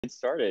get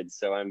started.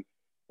 So I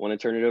want to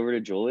turn it over to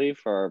Julie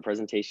for our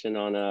presentation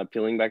on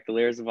peeling back the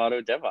layers of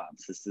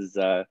AutoDevOps. This is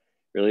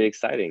really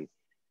exciting.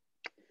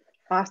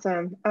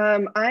 Awesome.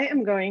 I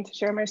am going to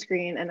share my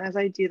screen, and as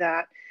I do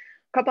that,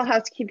 a couple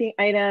housekeeping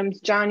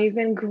items. John, you've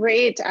been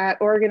great at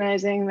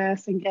organizing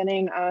this and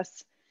getting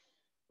us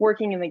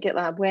working in the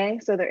GitLab way.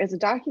 So there is a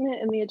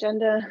document in the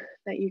agenda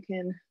that you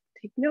can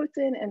take notes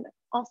in and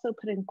also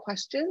put in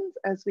questions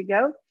as we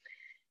go.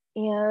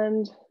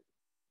 And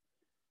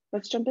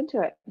let's jump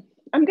into it.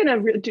 I'm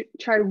gonna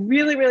try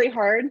really, really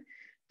hard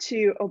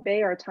to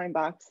obey our time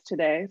box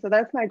today. So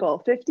that's my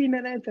goal, 50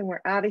 minutes and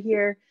we're out of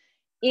here,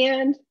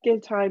 and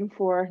give time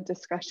for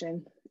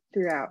discussion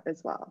throughout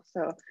as well.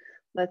 So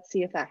let's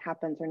see if that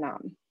happens or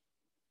not.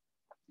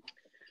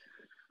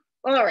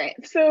 All right,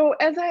 so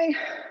as I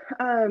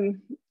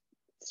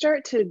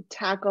start to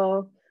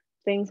tackle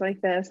things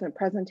like this and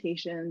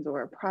presentations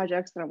or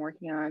projects that I'm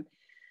working on,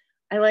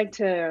 I like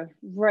to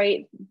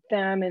write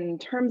them in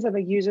terms of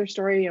a user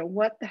story.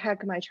 What the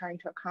heck am I trying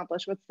to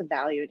accomplish? What's the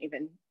value in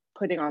even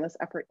putting all this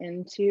effort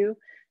into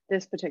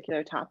this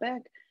particular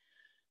topic?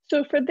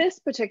 So for this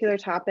particular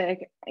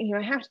topic,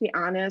 I have to be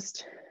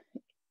honest,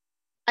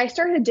 I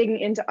started digging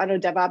into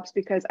AutoDevOps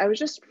because I was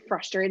just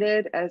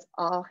frustrated as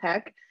all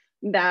heck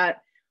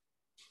that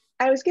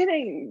I was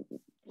getting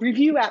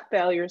review app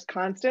failures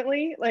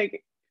constantly.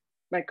 Like,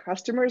 my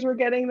customers were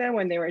getting them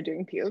when they were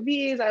doing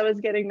POVs, I was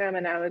getting them,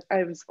 and I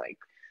was like,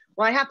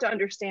 well, I have to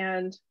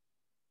understand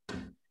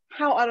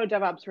how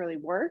AutoDevOps really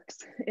works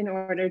in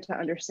order to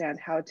understand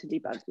how to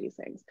debug these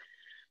things.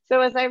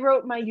 So as I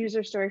wrote my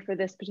user story for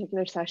this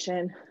particular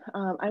session,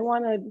 I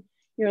wanted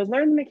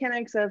learn the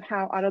mechanics of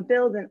how auto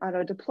build and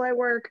auto deploy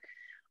work,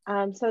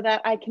 so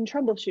that I can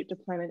troubleshoot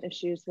deployment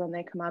issues when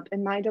they come up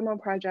in my demo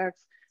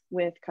projects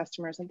with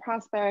customers and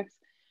prospects,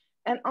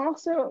 and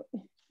also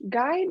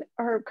guide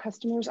our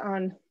customers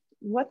on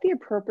what the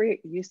appropriate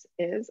use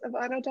is of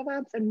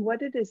AutoDevOps and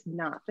what it is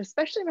not,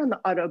 especially around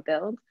the auto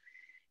build.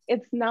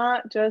 It's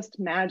not just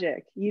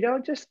magic. You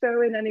don't just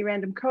throw in any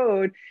random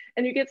code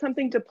and you get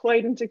something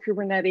deployed into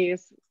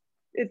Kubernetes.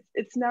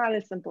 It's not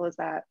as simple as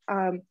that.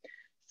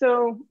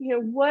 So,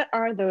 what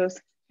are those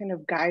kind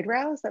of guide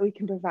rails that we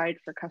can provide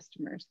for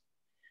customers?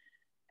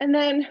 And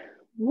then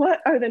what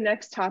are the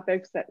next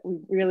topics that we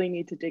really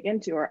need to dig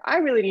into, or I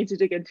really need to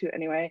dig into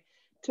anyway,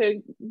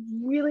 to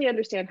really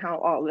understand how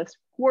all this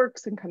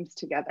works and comes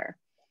together?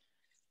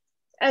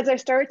 As I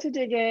start to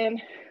dig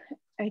in,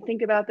 I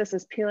think about this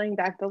as peeling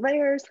back the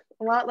layers,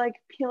 a lot like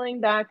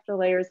peeling back the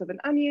layers of an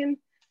onion,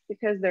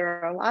 because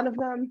there are a lot of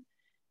them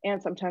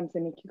and sometimes they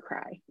make you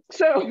cry.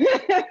 So,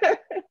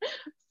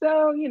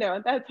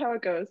 that's how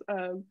it goes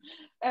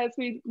as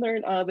we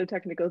learn all the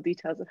technical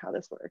details of how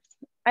this works.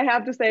 I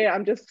have to say,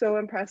 I'm just so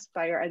impressed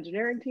by our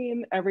engineering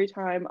team. Every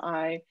time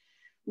I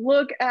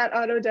look at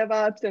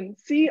AutoDevOps and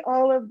see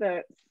all of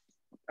the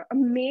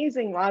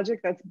amazing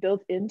logic that's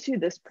built into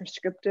this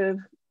prescriptive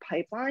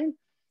pipeline,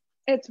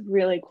 it's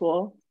really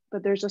cool,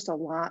 but there's just a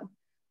lot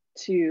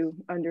to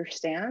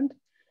understand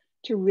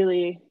to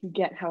really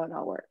get how it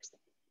all works.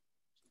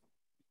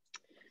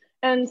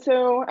 And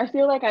so I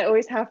feel like I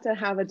always have to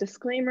have a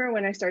disclaimer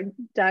when I start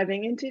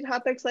diving into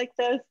topics like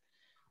this.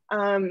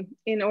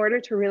 In order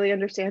to really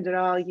understand it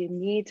all, you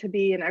need to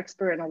be an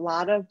expert in a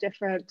lot of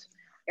different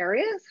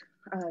areas,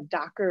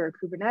 Docker,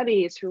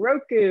 Kubernetes,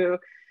 Heroku,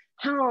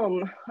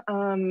 Helm,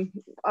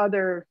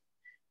 other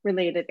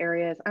related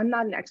areas. I'm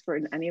not an expert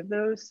in any of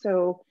those.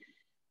 So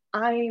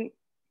I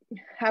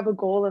have a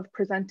goal of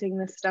presenting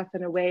this stuff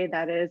in a way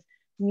that is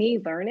me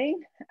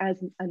learning as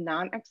a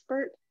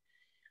non-expert.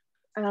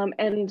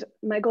 And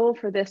my goal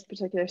for this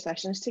particular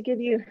session is to give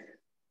you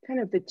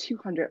kind of the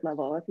 200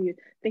 level. If you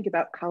think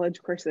about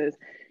college courses,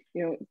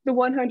 the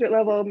 100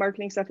 level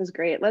marketing stuff is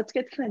great. Let's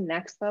get to the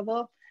next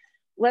level.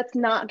 Let's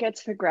not get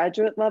to the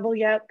graduate level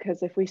yet,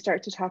 because if we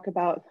start to talk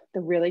about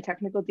the really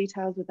technical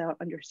details without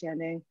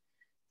understanding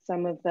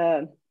some of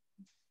the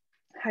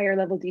higher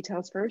level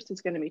details first,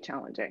 it's going to be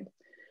challenging.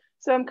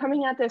 So I'm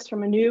coming at this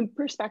from a new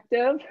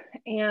perspective,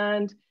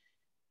 and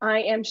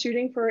I am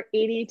shooting for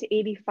 80 to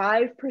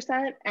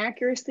 85%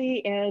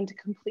 accuracy and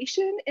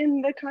completion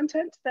in the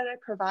content that I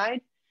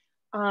provide.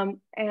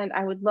 And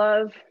I would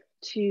love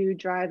to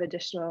drive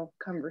additional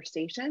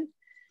conversation.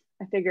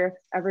 I figure if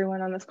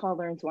everyone on this call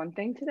learns one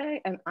thing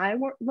today and I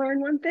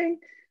learn one thing,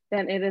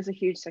 then it is a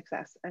huge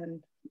success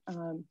and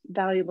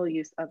valuable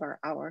use of our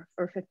hour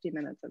or 50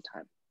 minutes of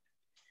time.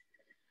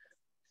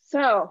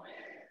 So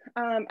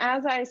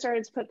as I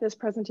started to put this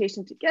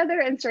presentation together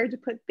and started to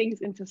put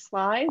things into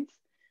slides,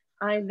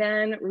 I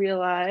then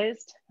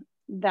realized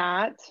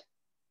that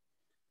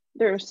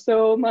there's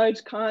so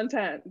much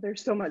content,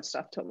 there's so much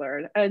stuff to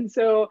learn. And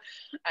so,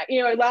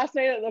 last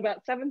night at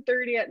about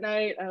 7:30 at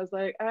night, I was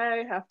like,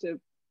 I have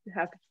to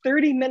have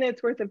 30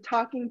 minutes worth of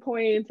talking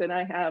points, and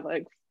I have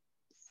like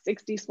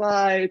 60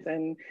 slides,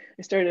 and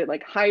I started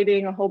like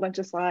hiding a whole bunch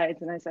of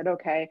slides. And I said,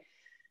 okay,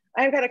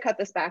 I've got to cut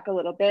this back a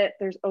little bit.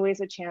 There's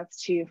always a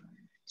chance to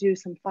do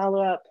some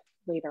follow-up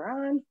later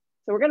on.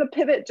 So we're going to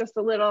pivot just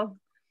a little.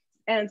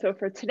 And so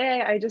for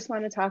today, I just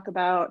want to talk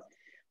about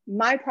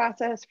my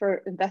process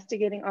for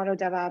investigating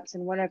AutoDevOps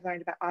and what I've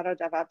learned about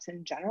AutoDevOps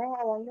in general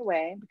along the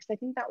way, because I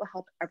think that will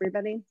help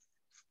everybody.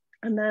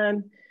 And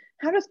then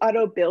how does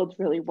auto build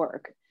really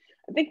work?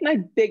 I think my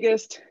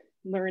biggest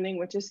learning,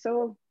 which is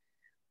so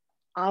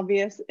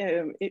obvious,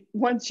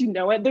 once you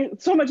know it,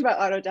 there's so much about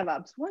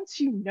AutoDevOps. Once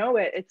you know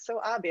it, it's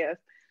so obvious.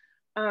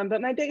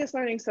 But my biggest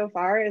learning so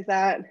far is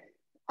that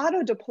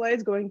auto deploy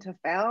is going to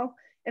fail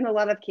in a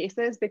lot of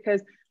cases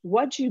because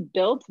what you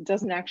built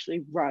doesn't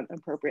actually run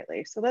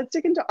appropriately. So let's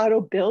dig into auto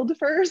build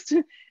first,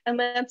 and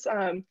let's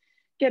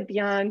get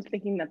beyond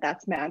thinking that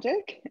that's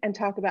magic and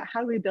talk about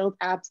how do we build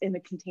apps in a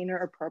container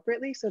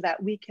appropriately so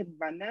that we can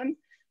run them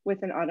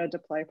with an auto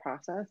deploy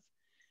process.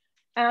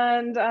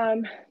 And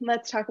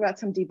let's talk about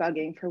some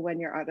debugging for when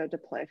your auto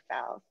deploy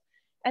fails.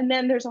 And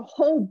then there's a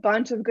whole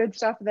bunch of good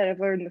stuff that I've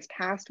learned this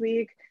past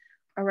week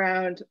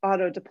around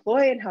auto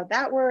deploy and how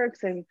that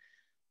works, and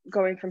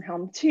going from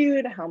Helm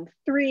 2 to Helm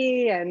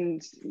 3,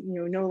 and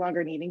no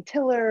longer needing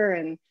tiller,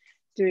 and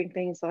doing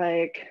things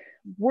like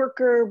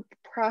worker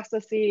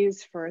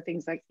processes for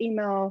things like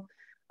email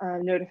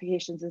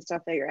notifications and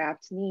stuff that your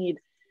apps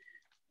need.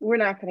 We're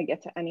not going to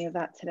get to any of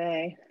that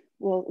today.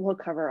 We'll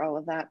cover all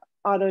of that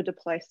auto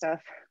deploy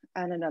stuff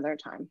at another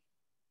time.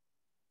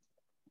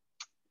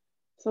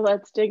 So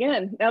let's dig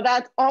in. Now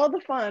that's all the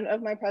fun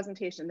of my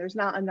presentation. There's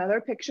not another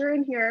picture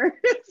in here.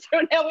 So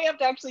now we have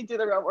to actually do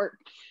the real work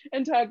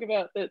and talk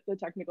about the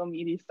technical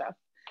meaty stuff.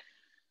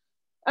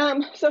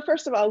 So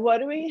first of all,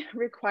 what do we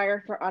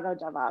require for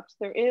AutoDevOps?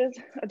 There is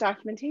a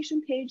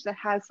documentation page that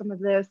has some of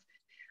this.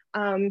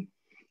 I'm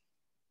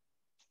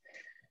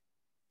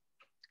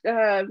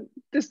gonna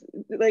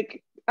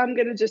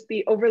just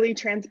be overly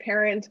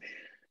transparent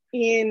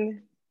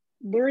in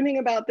learning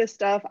about this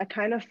stuff. I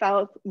kind of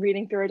felt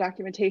reading through our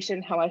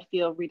documentation how I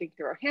feel reading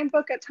through our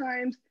handbook at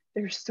times.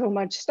 There's so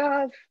much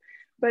stuff,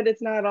 but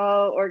it's not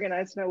all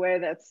organized in a way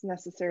that's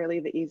necessarily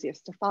the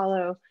easiest to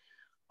follow.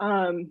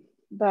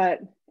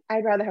 But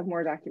I'd rather have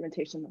more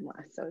documentation than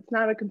less. So it's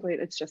not a complete,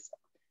 it's just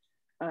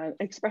an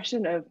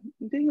expression of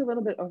being a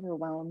little bit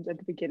overwhelmed at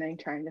the beginning,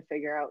 trying to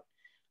figure out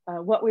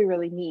what we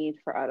really need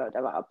for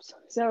AutoDevOps.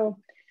 So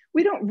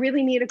we don't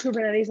really need a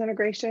Kubernetes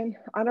integration.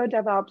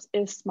 AutoDevOps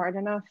is smart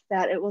enough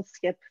that it will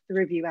skip the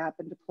review app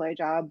and deploy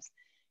jobs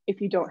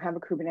if you don't have a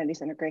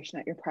Kubernetes integration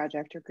at your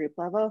project or group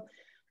level.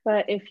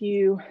 But if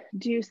you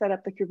do set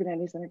up the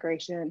Kubernetes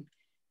integration,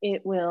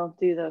 it will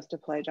do those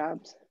deploy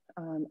jobs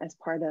as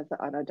part of the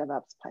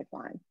AutoDevOps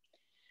pipeline.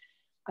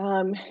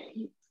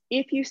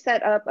 If you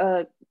set up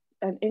an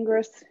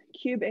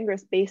Kube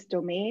Ingress-based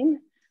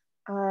domain,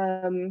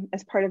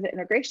 as part of the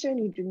integration,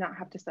 you do not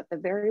have to set the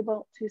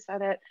variable to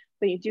set it,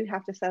 but you do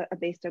have to set a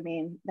base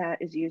domain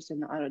that is used in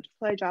the auto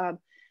deploy job,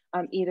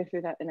 either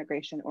through that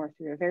integration or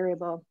through a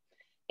variable.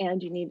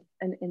 And you need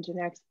an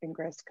Nginx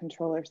Ingress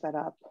controller set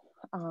up.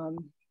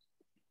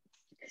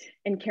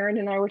 And Karen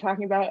and I were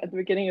talking about at the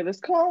beginning of this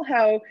call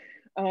how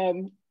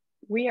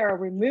we are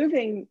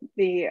removing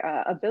the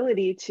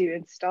ability to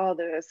install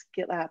those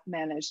GitLab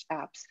managed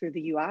apps through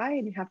the UI,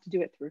 and you have to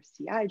do it through a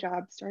CI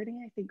job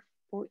starting, I think,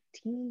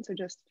 14, so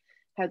just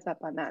heads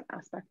up on that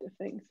aspect of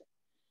things.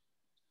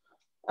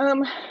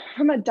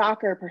 From a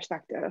Docker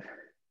perspective,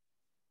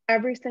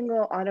 every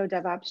single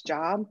AutoDevOps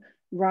job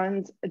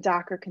runs a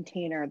Docker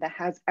container that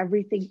has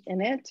everything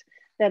in it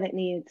that it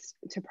needs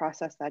to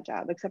process that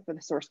job, except for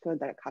the source code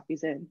that it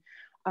copies in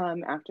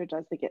after it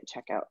does the Git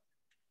checkout.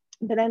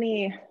 But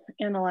any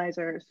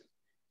analyzers,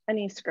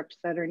 any scripts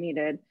that are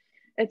needed,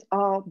 it's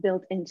all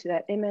built into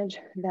that image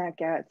that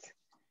gets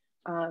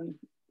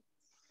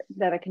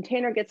that a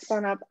container gets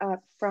spun up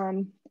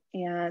from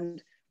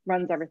and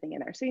runs everything in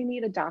there. So you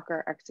need a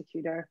Docker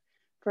executor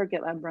for a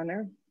GitLab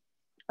runner.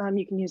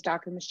 You can use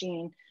Docker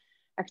machine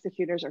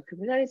executors or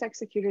Kubernetes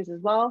executors as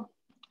well.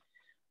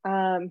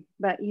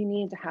 But you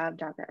need to have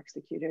Docker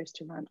executors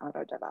to run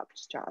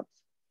AutoDevOps jobs.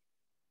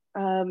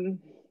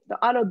 The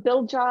auto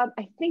build job,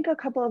 I think a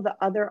couple of the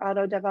other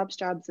AutoDevOps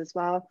jobs as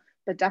well,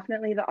 but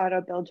definitely the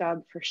auto build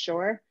job for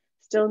sure,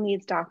 still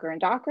needs Docker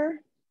and Docker.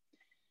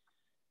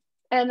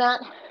 And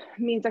that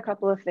means a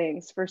couple of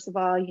things. First of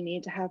all, you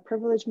need to have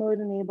privilege mode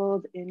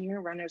enabled in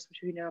your runners,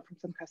 which we know from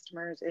some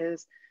customers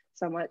is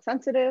somewhat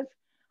sensitive.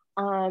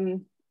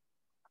 And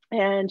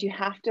you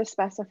have to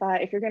specify,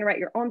 if you're going to write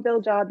your own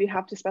build job, you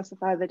have to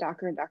specify the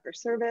Docker and Docker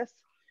service.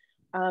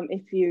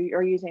 If you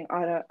are using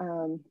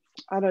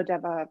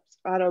AutoDevOps,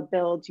 auto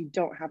builds, you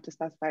don't have to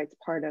specify it's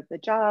part of the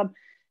job.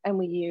 And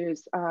we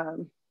use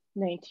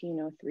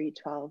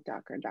 1903.12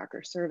 Docker and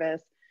Docker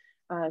service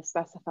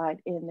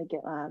specified in the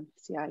GitLab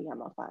CI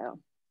YAML file.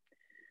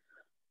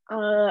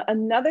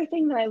 Another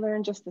thing that I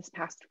learned just this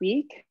past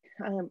week,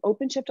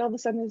 OpenShift all of a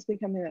sudden is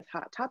becoming a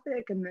hot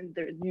topic, and then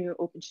the new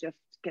OpenShift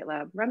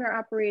GitLab runner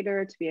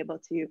operator to be able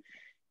to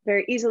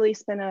very easily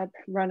spin up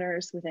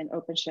runners within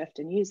OpenShift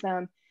and use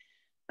them.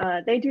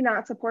 They do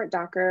not support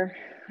Docker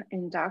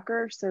in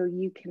Docker, so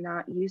you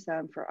cannot use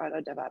them for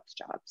AutoDevOps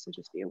jobs. So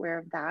just be aware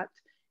of that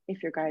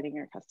if you're guiding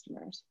your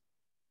customers.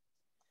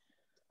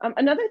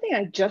 Another thing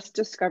I just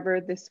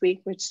discovered this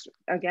week, which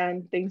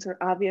again, things are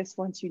obvious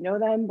once you know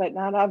them, but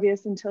not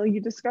obvious until you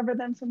discover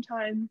them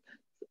sometimes.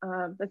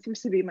 That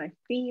seems to be my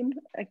theme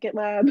at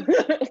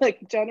GitLab,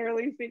 like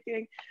generally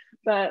speaking.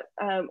 But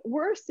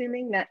we're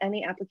assuming that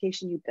any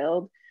application you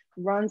build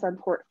runs on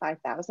port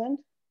 5000.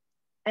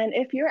 And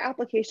if your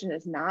application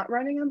is not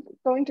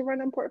going to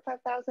run on port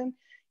 5000,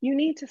 you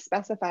need to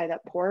specify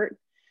that port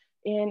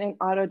in an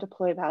auto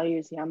deploy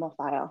values YAML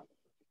file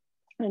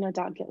in a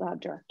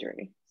 .gitlab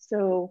directory.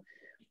 So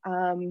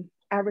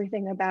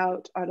everything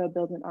about auto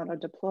build and auto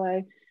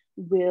deploy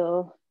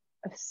will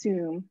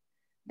assume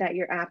that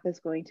your app is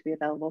going to be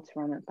available to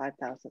run at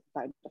 5000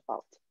 by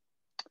default.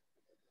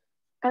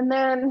 And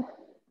then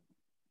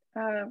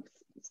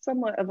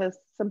somewhat of a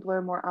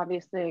simpler, more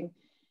obvious thing,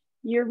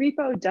 your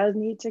repo does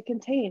need to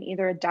contain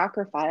either a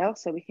Docker file,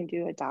 so we can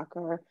do a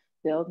Docker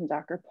build and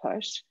Docker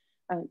push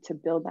to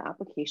build the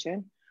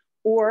application,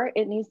 or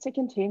it needs to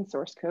contain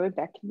source code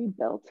that can be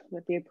built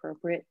with the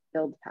appropriate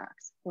build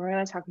packs. We're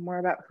going to talk more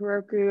about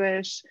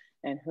Heroku-ish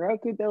and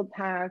Heroku build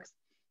packs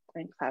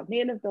and cloud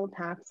native build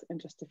packs in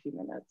just a few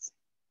minutes.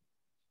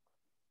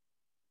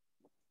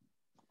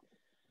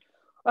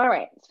 All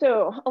right,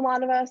 so a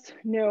lot of us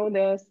know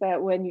this,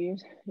 that when you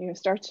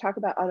start to talk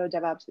about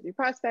AutoDevOps with your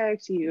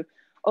prospects, you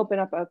open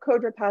up a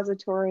code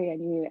repository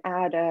and you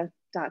add a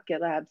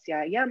 .gitlab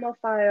CI YAML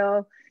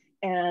file,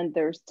 and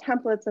there's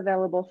templates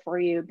available for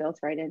you built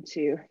right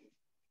into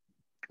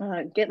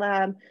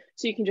GitLab.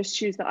 So you can just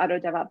choose the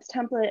AutoDevOps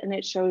template and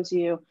it shows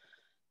you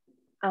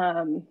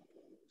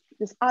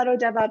this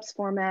AutoDevOps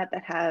format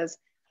that has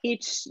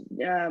each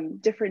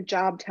different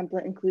job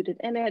template included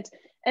in it.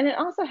 And it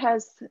also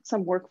has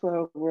some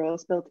workflow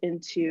rules built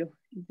into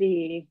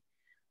the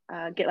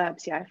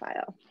GitLab CI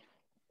file.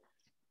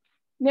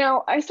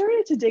 Now, I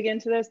started to dig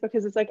into this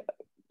because it's like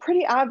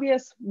pretty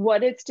obvious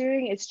what it's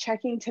doing. It's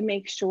checking to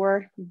make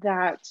sure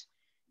that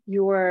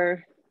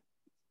your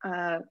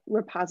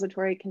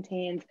repository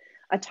contains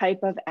a type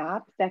of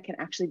app that can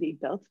actually be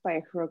built by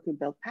a Heroku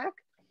build pack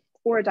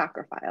or a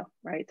Docker file,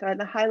 right? So at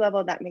the high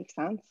level, that makes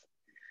sense.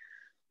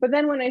 But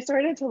then when I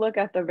started to look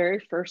at the very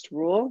first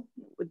rule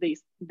with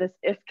this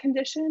if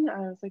condition, I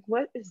was like,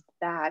 what is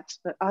that?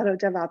 The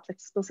AutoDevOps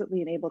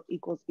explicitly enabled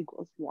equals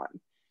one.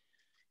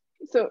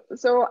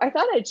 So I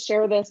thought I'd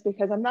share this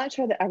because I'm not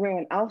sure that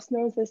everyone else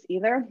knows this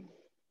either.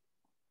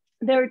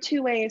 There are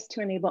two ways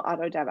to enable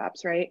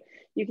AutoDevOps, right?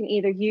 You can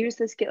either use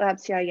this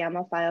GitLab CI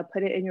YAML file,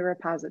 put it in your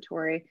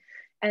repository,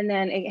 and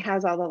then it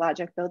has all the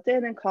logic built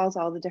in and calls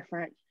all the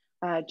different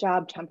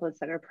job templates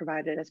that are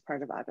provided as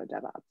part of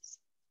AutoDevOps.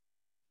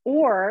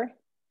 Or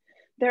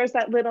there's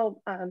that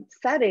little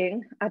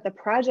setting at the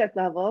project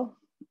level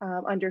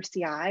under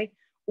CI,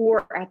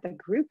 or at the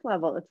group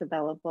level, it's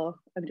available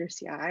under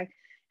CI.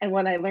 And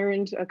what I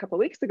learned a couple of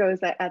weeks ago is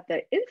that at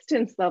the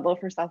instance level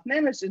for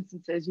self-managed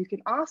instances, you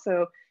can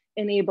also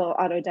enable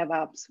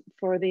AutoDevOps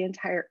for the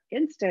entire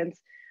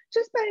instance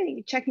just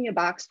by checking a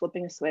box,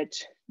 flipping a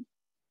switch.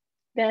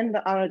 Then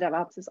the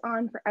AutoDevOps is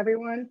on for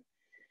everyone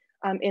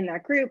in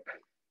that group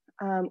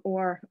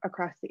or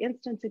across the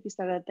instance if you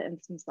set it at the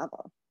instance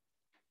level.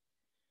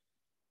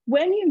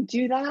 When you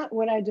do that,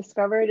 what I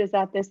discovered is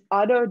that this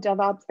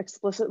AutoDevOps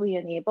explicitly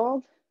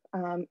enabled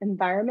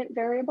environment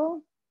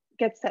variable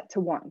gets set to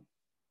 1.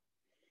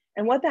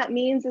 And what that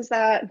means is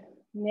that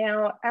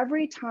now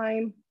every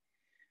time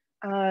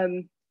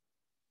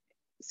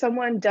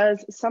someone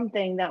does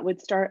something that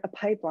would start a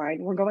pipeline,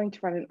 we're going to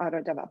run an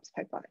AutoDevOps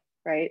pipeline,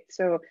 right?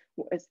 So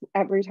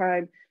every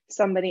time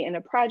somebody in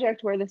a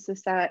project where this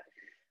is set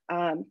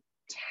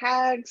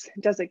tags,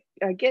 does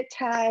a git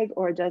tag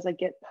or does a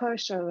git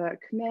push or a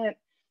commit,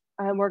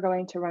 we're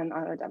going to run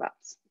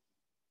AutoDevOps.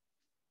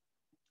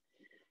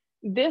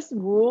 This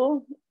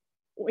rule,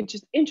 which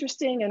is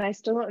interesting, and I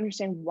still don't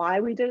understand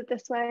why we did it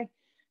this way.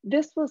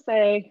 This will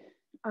say,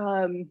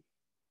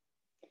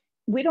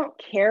 we don't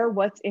care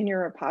what's in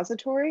your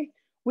repository.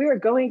 We are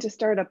going to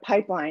start a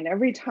pipeline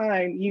every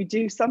time you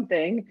do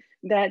something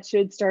that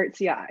should start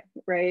CI,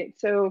 right?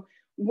 So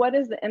what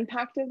is the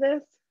impact of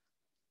this?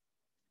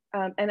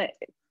 And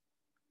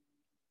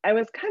I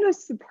was kind of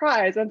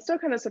surprised. I'm still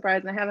kind of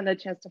surprised, and I haven't had a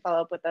chance to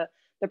follow up with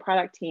the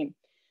product team.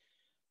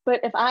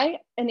 But if I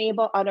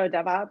enable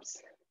AutoDevOps,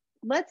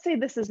 let's say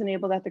this is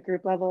enabled at the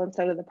group level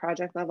instead of the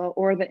project level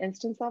or the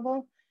instance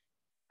level.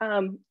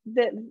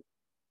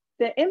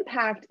 The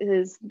impact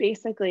is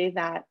basically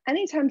that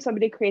anytime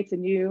somebody creates a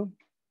new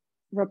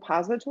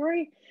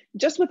repository,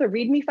 just with a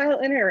README file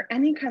in it or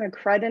any kind of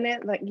CRUD in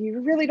it, like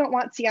you really don't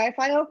want CI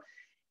file,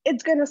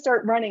 it's going to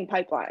start running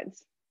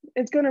pipelines.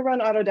 It's going to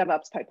run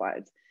AutoDevOps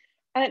pipelines.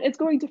 And it's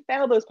going to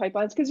fail those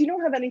pipelines because you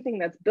don't have anything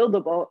that's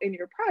buildable in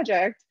your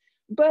project.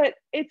 But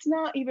it's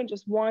not even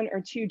just 1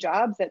 or 2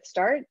 jobs that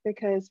start,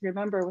 because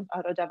remember with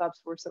AutoDevOps,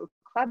 we're so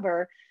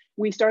clever.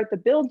 We start the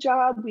build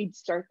job, we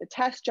start the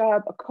test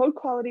job, a code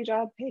quality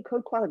job. Hey,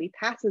 code quality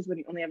passes when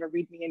you only have a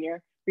README in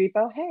your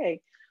repo,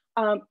 hey.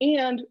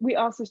 And we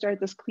also start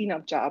this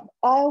cleanup job,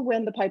 all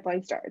when the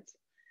pipeline starts.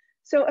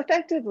 So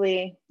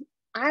effectively,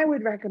 I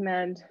would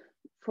recommend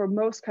for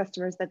most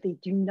customers that they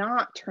do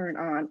not turn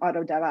on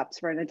AutoDevOps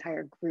for an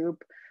entire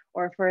group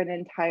or for an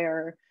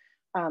entire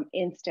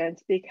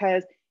instance,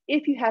 because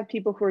if you have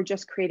people who are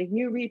just creating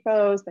new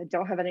repos that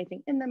don't have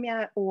anything in them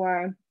yet,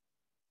 or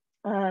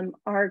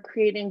are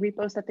creating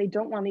repos that they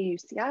don't want to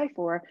use CI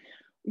for,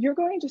 you're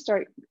going to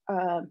start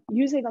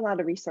using a lot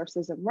of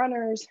resources and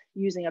runners,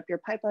 using up your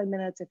pipeline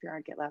minutes if you're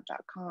on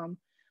GitLab.com,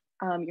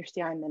 your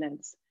CI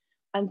minutes,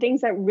 and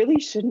things that really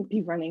shouldn't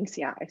be running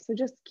CI. So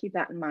just keep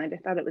that in mind. I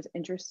thought it was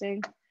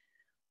interesting.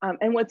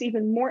 And what's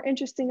even more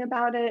interesting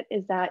about it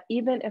is that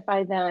even if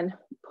I then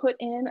put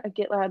in a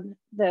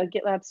the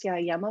GitLab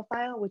CI YAML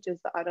file, which is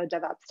the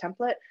AutoDevOps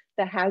template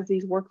that has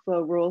these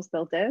workflow rules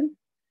built in,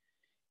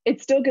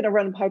 it's still going to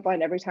run a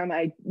pipeline every time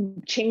I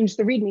change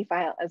the README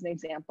file as an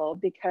example,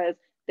 because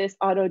this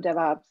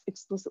AutoDevOps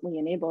explicitly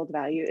enabled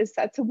value is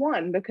set to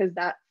 1 because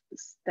that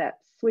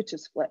switch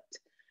is flipped.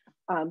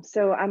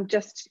 So I'm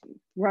just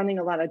running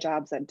a lot of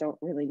jobs that don't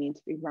really need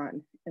to be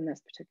run in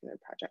this particular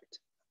project.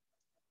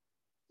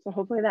 So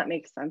hopefully that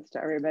makes sense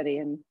to everybody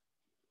and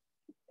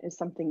is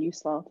something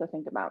useful to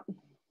think about.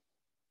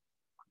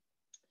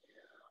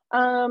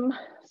 And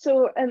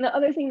the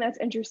other thing that's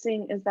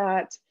interesting is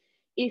that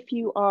if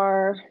you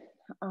are,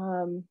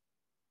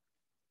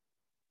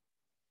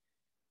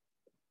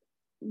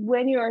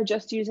 when you are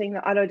just using the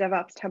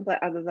AutoDevOps template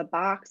out of the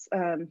box,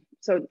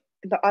 so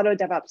the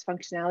AutoDevOps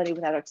functionality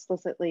without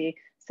explicitly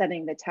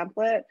setting the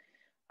template,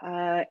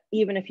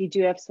 even if you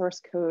do have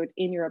source code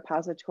in your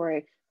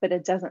repository, but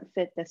it doesn't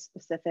fit this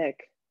specific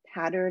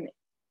pattern,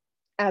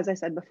 as I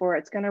said before,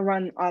 it's going to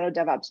run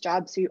AutoDevOps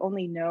jobs. So you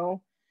only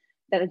know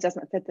that it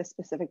doesn't fit the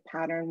specific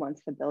pattern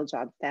once the build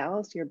job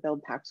fails. Your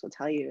build packs will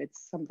tell you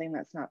it's something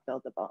that's not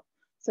buildable.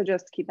 So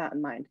just keep that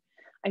in mind.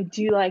 I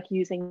do like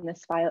using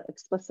this file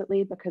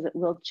explicitly because it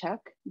will check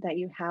that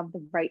you have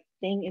the right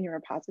thing in your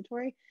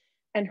repository.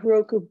 And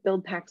Heroku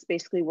build packs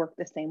basically work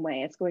the same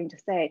way. It's going to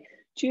say,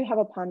 do you have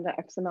a Panda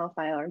XML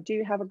file, or do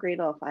you have a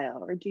Gradle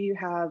file, or do you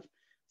have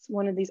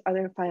one of these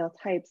other file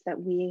types that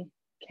we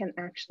can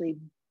actually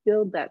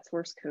build that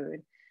source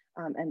code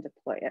and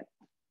deploy it.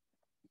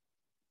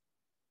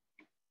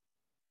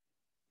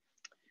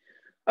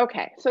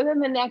 Okay, so then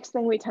the next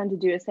thing we tend to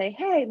do is say,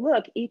 hey,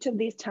 look, each of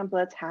these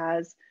templates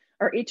has,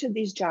 or each of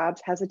these jobs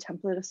has a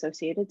template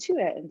associated to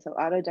it. And so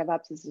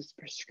AutoDevOps is this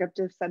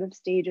prescriptive set of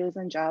stages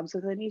and jobs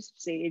within each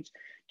stage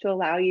to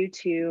allow you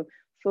to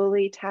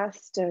fully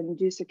test and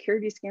do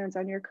security scans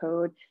on your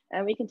code.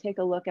 And we can take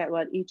a look at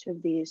what each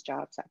of these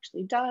jobs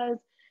actually does.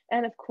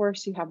 And of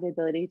course, you have the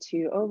ability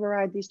to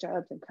override these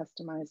jobs and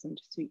customize them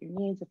to suit your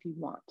needs if you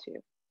want to,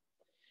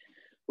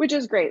 which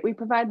is great. We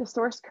provide the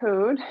source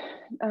code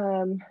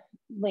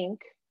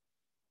link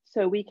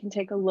so we can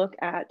take a look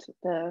at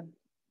the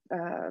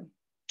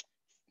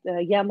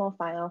YAML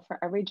file for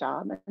every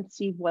job and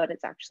see what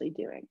it's actually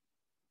doing.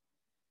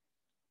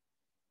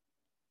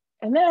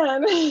 And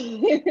then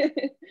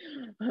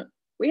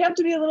we have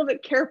to be a little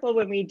bit careful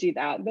when we do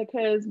that,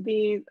 because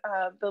the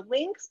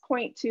links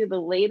point to the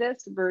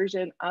latest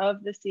version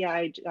of the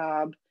CI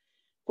job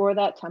for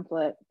that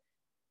template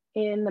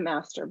in the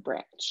master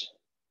branch.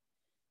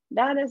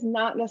 That is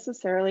not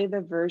necessarily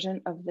the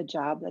version of the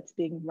job that's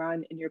being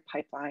run in your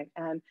pipeline.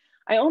 And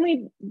I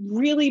only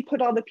really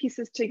put all the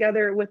pieces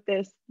together with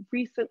this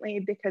recently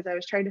because I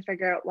was trying to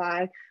figure out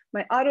why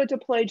my auto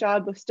deploy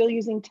job was still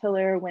using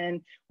Tiller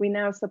when we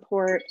now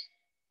support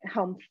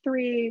Helm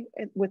 3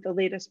 with the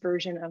latest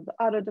version of the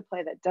auto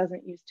deploy that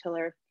doesn't use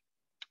Tiller.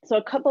 So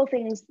a couple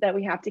things that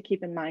we have to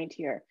keep in mind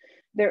here.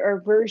 There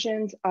are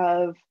versions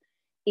of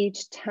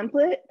each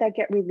template that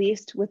get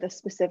released with a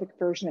specific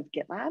version of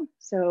GitLab.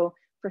 So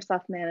for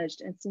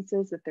self-managed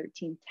instances, the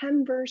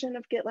 13.10 version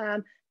of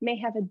GitLab may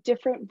have a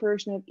different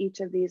version of each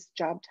of these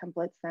job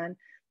templates than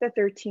the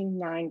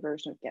 13.9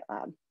 version of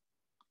GitLab.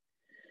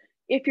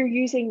 If you're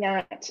using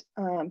that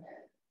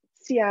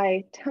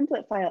CI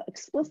template file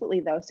explicitly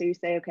though, so you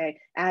say, okay,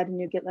 add a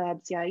new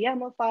GitLab CI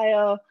YAML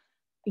file,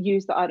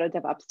 use the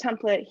AutoDevOps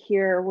template.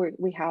 Here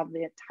we have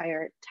the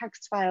entire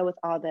text file with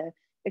all the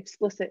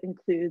explicit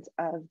includes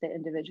of the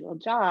individual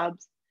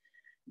jobs.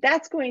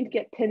 That's going to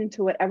get pinned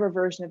to whatever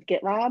version of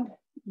GitLab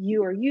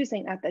you are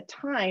using at the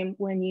time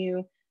when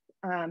you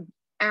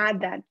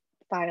add that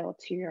file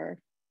to your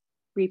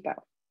repo.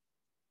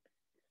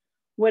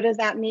 What does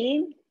that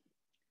mean?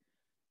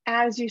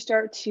 As you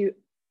start to,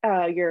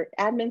 your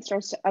admin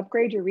starts to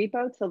upgrade your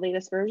repo to the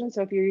latest version.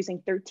 So if you're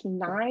using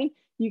 13.9,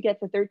 you get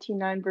the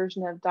 13.9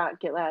 version of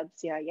 .gitlab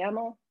CI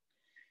YAML.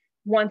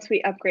 Once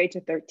we upgrade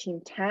to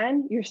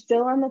 13.10, you're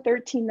still on the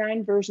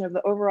 13.9 version of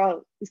the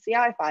overall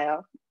CI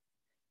file,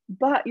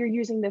 but you're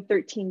using the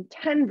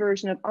 13.10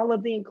 version of all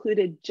of the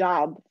included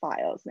job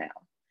files now.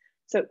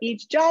 So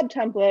each job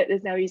template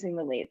is now using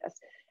the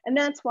latest. And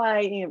that's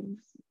why, you know,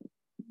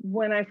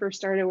 when I first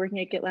started working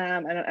at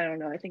GitLab, I don't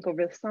know, I think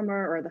over the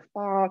summer or the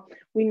fall,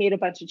 we made a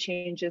bunch of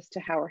changes to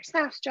how our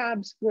SaaS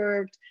jobs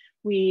worked.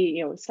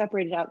 We,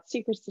 separated out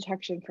secrets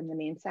detection from the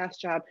main SaaS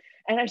job.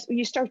 And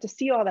you start to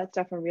see all that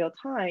stuff in real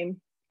time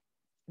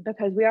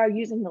because we are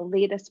using the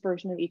latest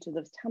version of each of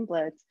those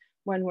templates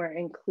when we're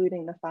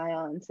including the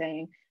file and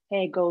saying,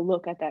 hey, go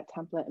look at that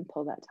template and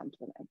pull that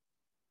template in.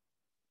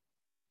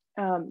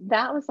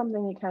 That was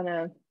something that kind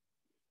of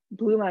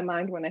blew my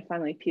mind when I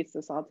finally pieced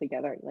this all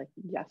together, like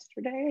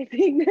yesterday, I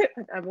think.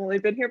 I've only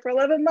been here for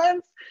 11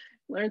 months,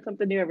 learn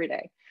something new every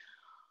day.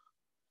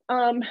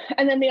 And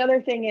then the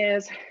other thing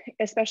is,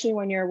 especially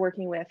when you're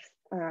working with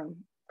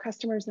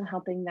customers and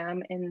helping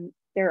them in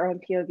their own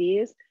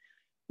POVs,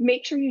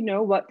 make sure you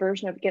know what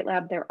version of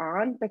GitLab they're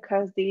on,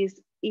 because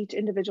each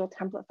individual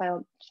template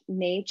file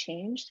may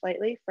change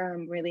slightly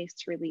from release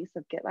to release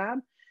of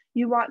GitLab.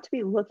 You want to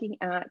be looking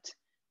at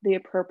the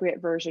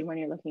appropriate version when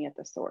you're looking at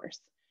the source.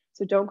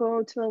 So don't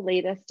go to the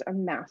latest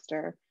on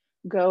master,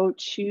 go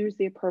choose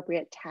the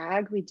appropriate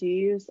tag. We do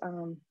use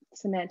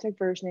semantic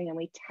versioning, and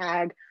we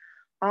tag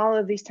all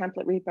of these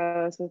template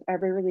repos with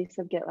every release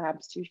of GitLab,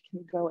 so you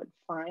can go and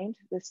find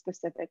the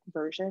specific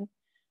version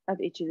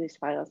of each of these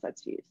files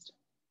that's used.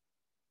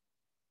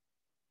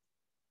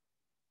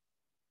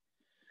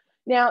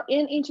 Now,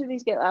 in each of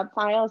these GitLab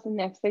files, the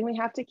next thing we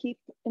have to keep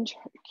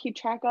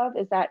track of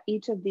is that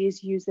each of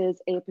these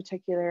uses a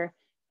particular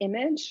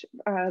image,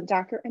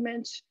 Docker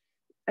image,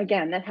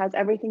 again, that has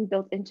everything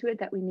built into it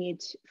that we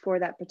need for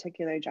that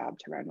particular job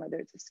to run, whether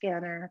it's a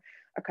scanner,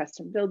 a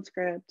custom build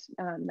script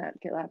that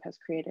GitLab has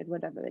created,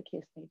 whatever the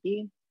case may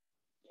be.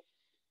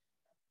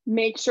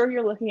 Make sure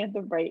you're looking at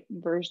the right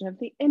version of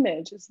the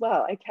image as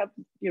well. I kept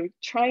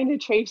trying to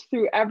trace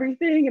through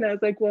everything, and I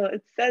was like, well,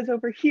 it says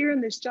over here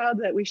in this job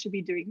that we should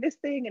be doing this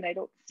thing, and I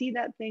don't see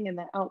that thing in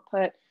the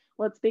output.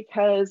 Well, it's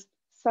because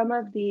some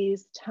of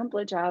these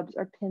template jobs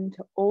are pinned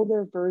to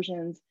older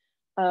versions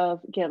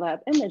of GitLab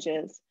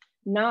images,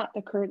 not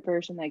the current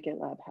version that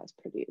GitLab has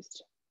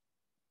produced.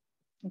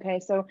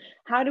 Okay, so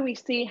how do we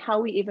see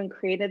how we even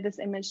created this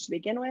image to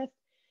begin with?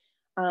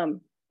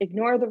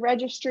 Ignore the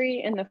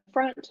registry in the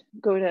front,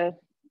 go to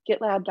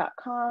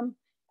gitlab.com,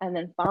 and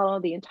then follow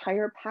the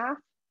entire path.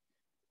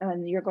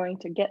 And you're going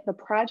to get the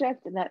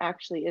project that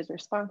actually is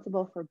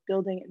responsible for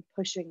building and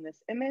pushing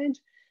this image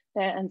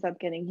that ends up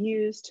getting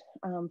used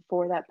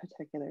for that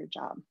particular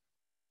job.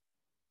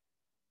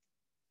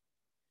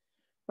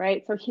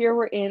 Right, so here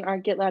we're in our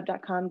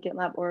gitlab.com,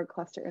 GitLab org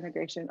cluster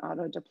integration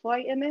auto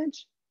deploy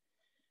image.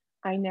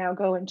 I now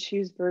go and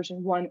choose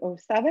version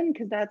 107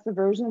 because that's the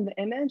version of the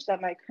image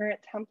that my current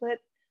template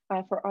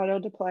for auto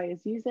deploy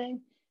is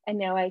using. And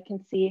now I can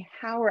see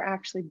how we're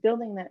actually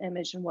building that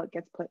image and what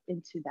gets put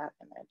into that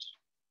image.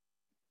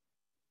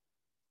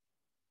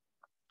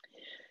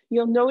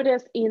 You'll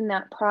notice in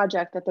that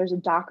project that there's a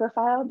Docker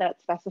file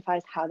that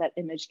specifies how that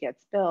image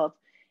gets built.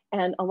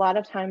 And a lot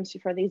of times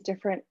for these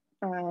different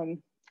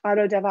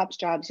AutoDevOps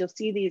jobs, you'll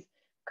see these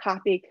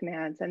copy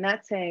commands, and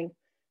that's saying,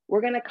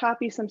 we're going to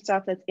copy some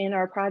stuff that's in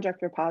our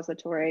project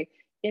repository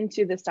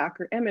into this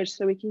Docker image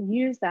so we can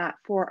use that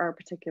for our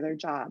particular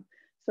job.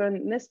 So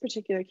in this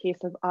particular case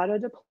of auto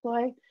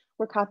deploy,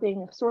 we're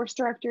copying a source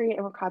directory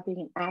and we're copying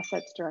an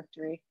assets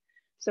directory.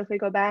 So if we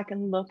go back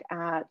and look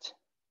at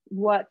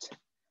what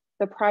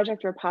the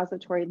project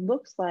repository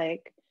looks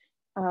like,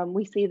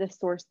 we see the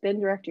source bin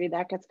directory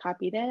that gets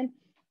copied in,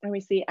 and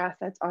we see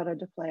assets auto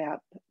deploy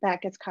up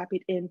that gets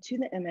copied into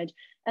the image.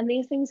 And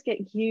these things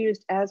get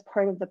used as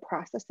part of the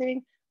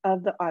processing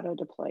of the auto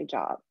deploy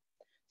job.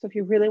 So if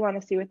you really want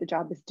to see what the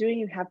job is doing,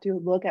 you have to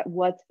look at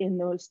what's in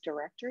those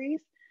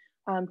directories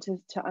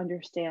to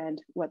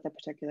understand what the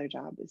particular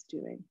job is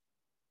doing.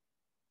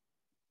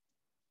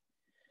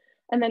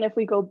 And then if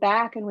we go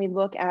back and we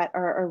look at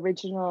our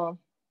original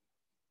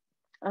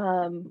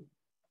template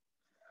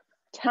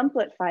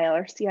file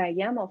or CI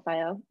YAML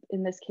file,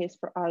 in this case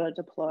for auto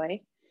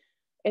deploy,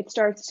 it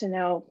starts to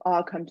now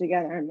all come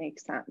together and make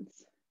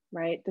sense,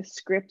 right? The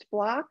script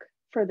block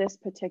for this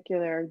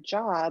particular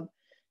job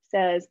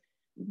says,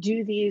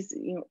 do these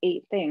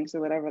 8 things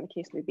or whatever the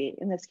case may be.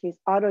 In this case,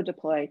 auto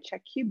deploy,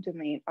 check kube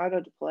domain, auto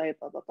deploy,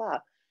 blah, blah, blah.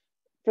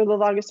 For the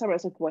longest time, I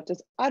was like, what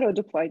does auto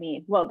deploy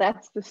mean? Well,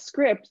 that's the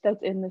script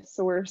that's in the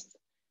source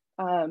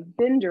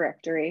bin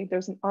directory.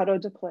 There's an auto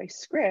deploy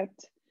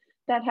script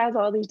that has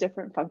all these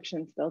different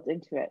functions built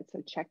into it.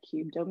 So check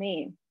kube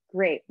domain.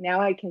 Great.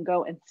 Now I can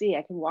go and see,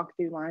 I can walk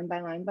through line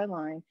by line by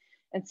line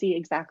and see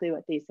exactly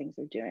what these things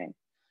are doing.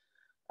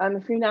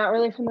 If you're not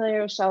really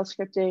familiar with shell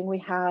scripting, we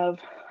have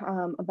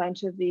a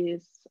bunch of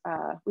these,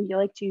 we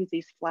like to use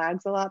these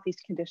flags a lot,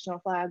 these conditional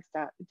flags,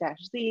 -z,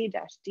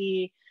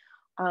 -d.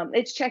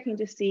 It's checking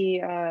to see,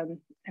 and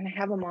I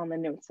have them all in the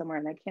notes somewhere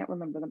and I can't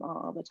remember them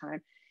all the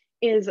time.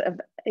 Is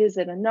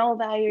it a null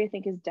value? I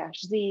think is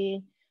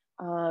 -z.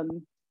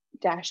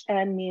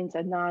 -n means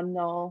a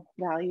non-null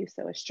value,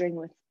 so a string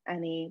with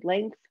any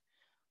length.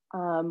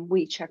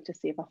 We check to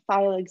see if a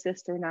file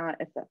exists or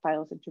not, if that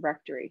file is a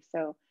directory.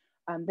 So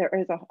there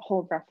is a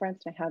whole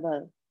reference, and I have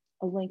a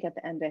link at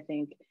the end, I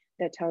think,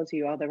 that tells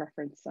you all the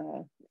reference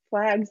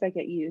flags that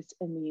get used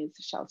in these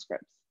shell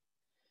scripts.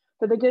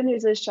 But the good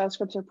news is shell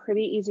scripts are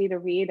pretty easy to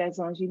read as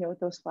long as you know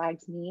what those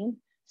flags mean.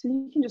 So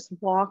you can just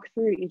walk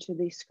through each of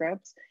these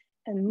scripts,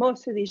 and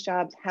most of these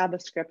jobs have a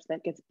script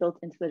that gets built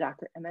into the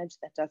Docker image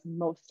that does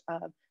most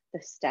of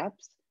the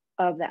steps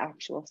of the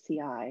actual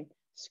CI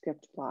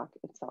script block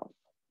itself.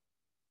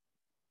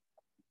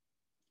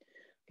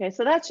 Okay,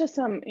 so that's just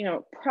some,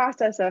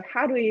 process of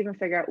how do we even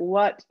figure out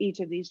what each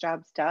of these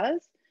jobs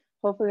does.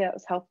 Hopefully that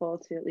was helpful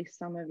to at least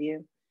some of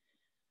you.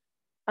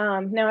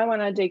 Now I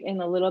want to dig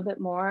in a little bit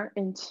more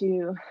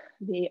into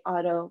the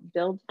auto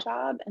build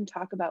job and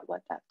talk about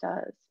what that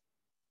does.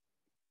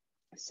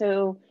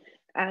 So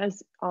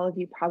as all of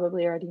you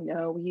probably already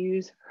know, we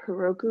use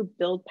Heroku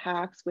build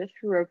packs with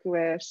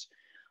Heroku-ish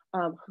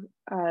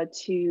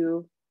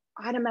to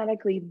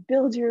automatically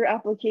build your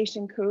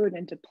application code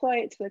and deploy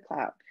it to the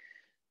cloud.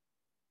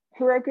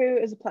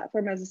 Heroku is a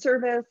platform as a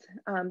service.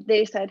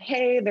 They said,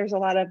 hey, there's a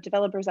lot of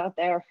developers out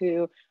there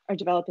who are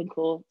developing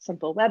cool,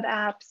 simple web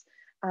apps,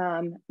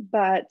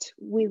 but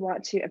we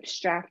want to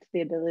abstract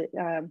the ability,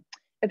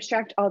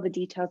 abstract all the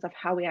details of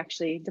how we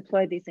actually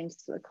deploy these things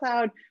to the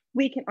cloud.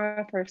 We can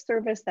offer a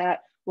service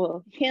that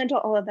will handle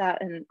all of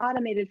that in an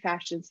automated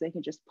fashion, so they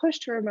can just push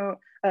to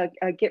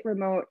a Git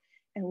remote,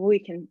 and we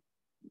can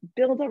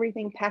build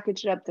everything,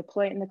 package it up,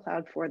 deploy it in the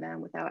cloud for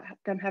them without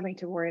them having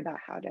to worry about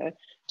how to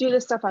do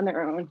this stuff on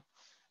their own.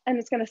 And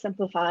it's going to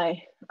simplify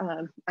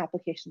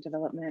application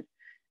development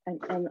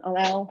and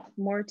allow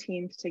more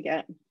teams to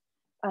get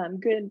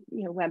good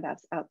web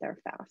apps out there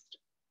fast.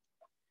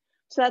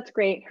 So that's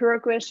great.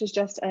 Heroku-ish is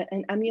just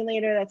an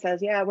emulator that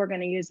says, yeah, we're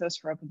going to use those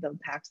Heroku build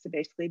packs to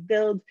basically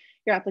build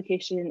your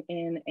application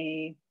in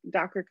a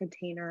Docker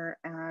container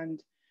and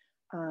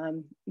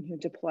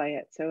deploy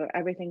it. So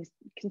everything's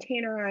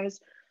containerized.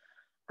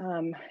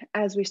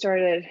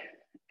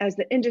 As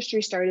the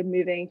industry started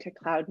moving to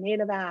cloud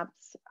native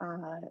apps,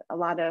 a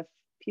lot of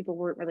people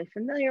weren't really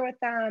familiar with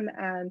them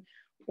and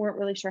weren't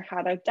really sure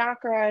how to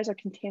Dockerize or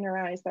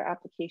containerize their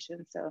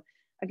applications. So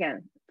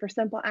again, for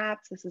simple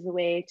apps, this is a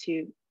way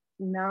to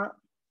not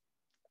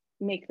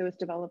make those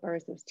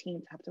developers, those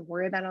teams have to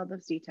worry about all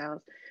those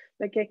details,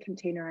 but get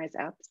containerized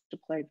apps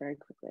deployed very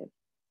quickly.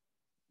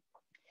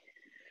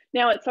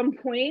 Now, at some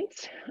point,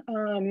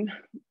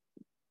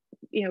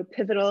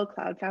 Pivotal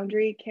Cloud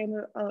Foundry came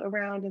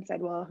around and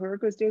said, well,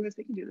 Heroku's doing this,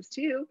 we can do this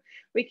too.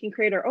 We can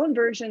create our own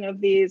version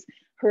of these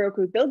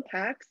Heroku build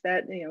packs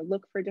that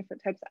look for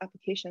different types of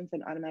applications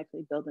and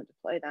automatically build and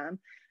deploy them.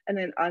 And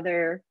then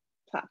other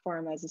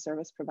platform as a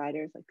service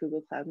providers like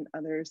Google Cloud and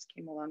others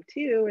came along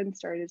too and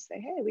started to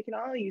say, hey, we can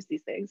all use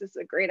these things. This is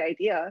a great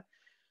idea.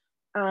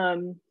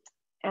 And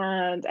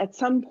at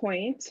some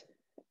point,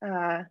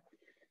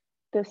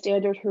 the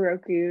standard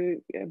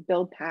Heroku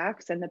build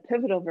packs and the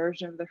Pivotal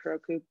version of the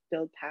Heroku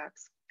build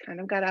packs kind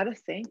of got out of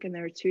sync, and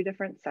there were two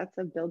different sets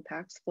of build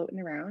packs floating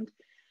around.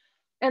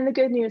 And the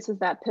good news is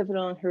that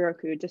Pivotal and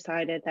Heroku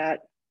decided that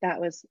that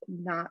was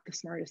not the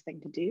smartest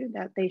thing to do,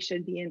 that they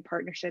should be in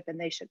partnership and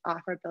they should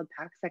offer build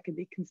packs that could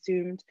be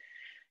consumed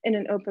in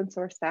an open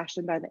source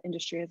fashion by the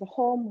industry as a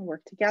whole and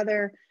work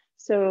together.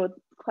 So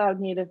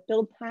Cloud Native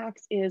Build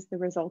Packs is the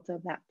result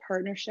of that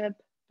partnership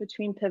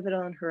between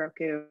Pivotal and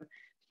Heroku,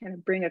 kind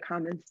of bring a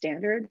common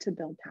standard to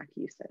build pack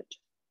usage.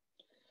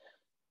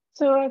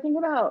 So I think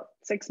about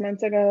 6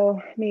 months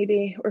ago,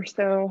 maybe or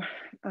so,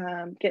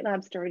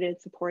 GitLab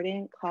started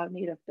supporting cloud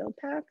native build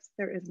packs.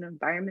 There is an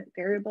environment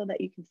variable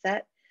that you can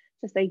set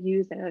to say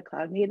use a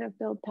cloud native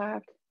build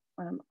pack,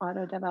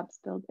 AutoDevOps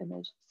build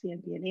image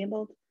CMD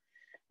enabled.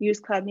 Use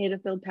cloud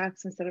native build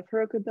packs instead of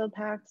Heroku build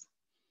packs.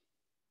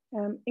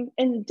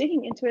 And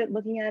digging into it,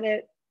 looking at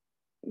it,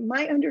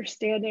 my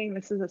understanding,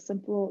 this is a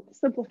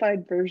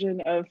simplified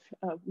version of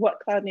what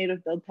cloud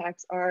native build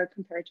packs are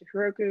compared to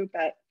Heroku,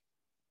 but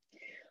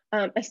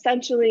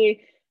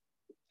essentially,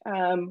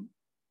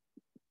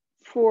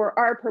 for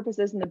our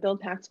purposes in the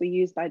build packs we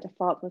use by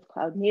default with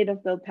cloud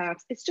native build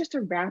packs, it's just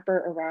a wrapper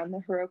around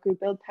the Heroku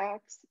build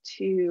packs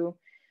to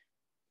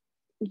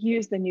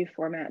use the new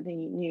format, the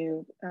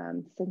new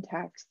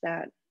syntax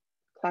that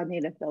cloud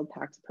native build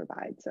packs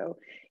provide. So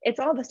it's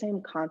all the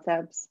same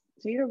concepts.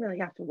 So you don't really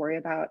have to worry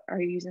about,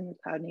 are you using the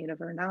cloud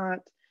native or not?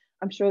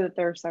 I'm sure that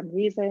there are some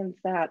reasons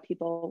that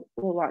people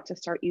will want to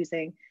start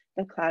using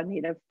the cloud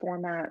native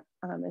format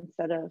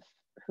instead of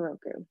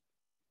Heroku.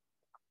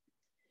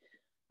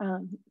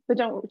 But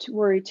don't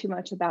worry too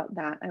much about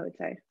that, I would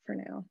say, for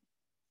now.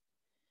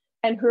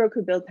 And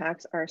Heroku build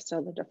packs are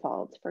still the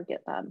default for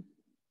GitLab.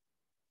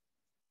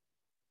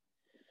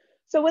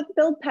 So with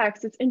build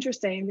packs, it's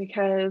interesting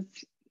because,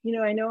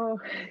 I know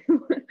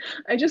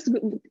I just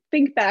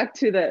think back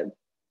to the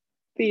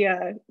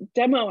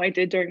demo I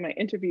did during my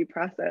interview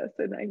process,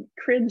 and I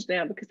cringe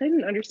now because I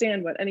didn't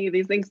understand what any of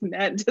these things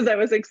meant as I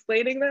was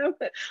explaining them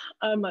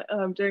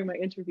during my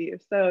interview.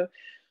 So,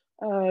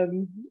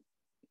 I've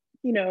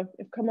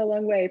come a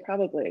long way,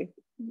 probably,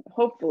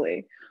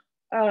 hopefully.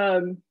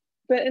 But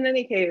in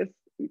any case,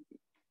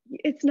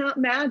 it's not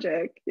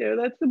magic.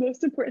 That's the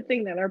most important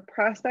thing that our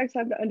prospects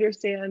have to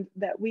understand,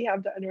 that we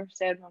have to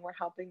understand when we're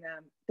helping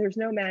them. There's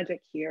no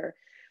magic here.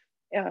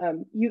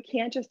 You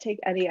can't just take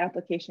any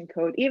application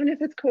code, even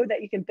if it's code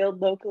that you can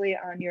build locally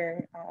on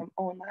your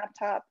own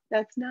laptop.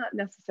 That's not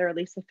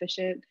necessarily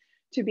sufficient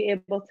to be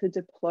able to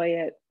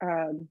deploy it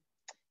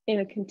in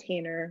a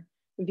container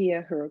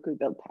via Heroku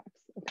build packs.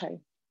 Okay,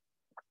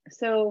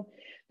 So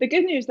the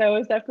good news though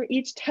is that for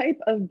each type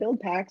of build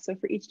pack, so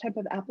for each type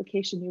of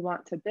application you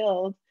want to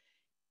build,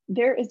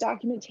 there is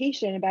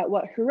documentation about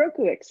what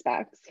Heroku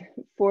expects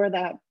for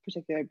that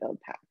particular build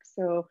pack.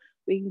 So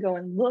we can go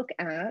and look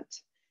at,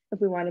 if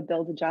we want to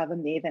build a Java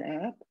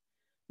Maven app,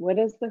 what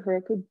does the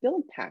Heroku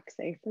build pack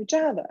say for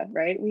Java,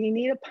 right? We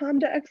need a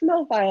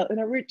pom.xml file in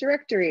a root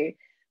directory.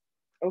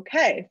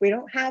 Okay, if we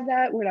don't have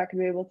that, we're not going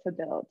to be able to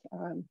build.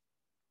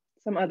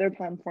 Some other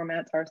POM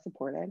formats are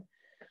supported.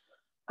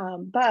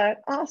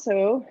 But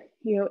also,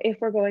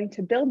 if we're going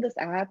to build this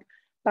app,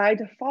 by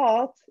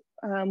default,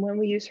 when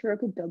we use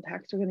Heroku build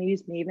packs, we're going to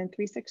use Maven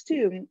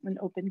 3.6.2 and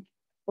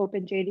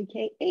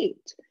OpenJDK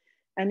 8.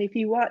 And if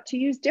you want to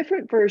use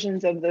different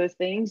versions of those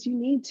things, you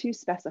need to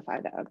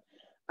specify them.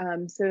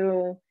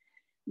 So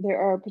there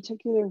are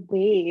particular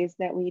ways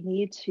that we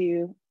need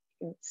to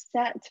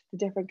set the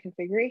different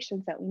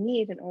configurations that we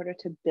need in order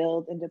to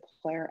build and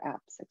deploy our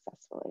app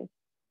successfully.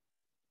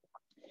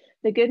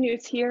 The good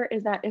news here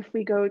is that if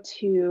we go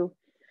to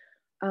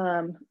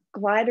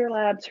Glider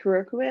Labs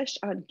Heroku-ish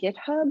on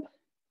GitHub,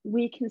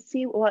 we can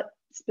see what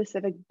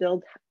specific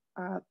build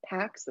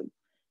packs,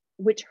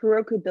 which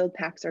Heroku build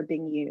packs are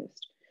being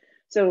used.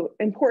 So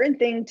important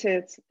thing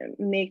to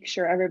make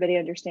sure everybody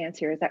understands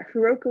here is that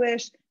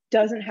Heroku-ish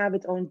doesn't have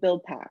its own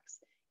build packs.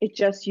 It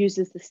just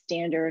uses the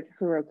standard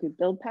Heroku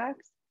build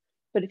packs.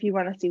 But if you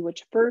want to see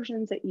which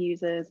versions it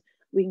uses,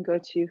 we can go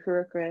to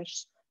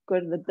Heroku-ish, go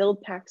to the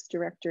build packs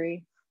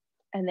directory,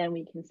 and then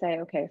we can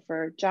say, okay,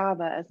 for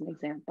Java as an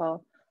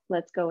example,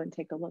 let's go and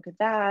take a look at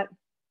that.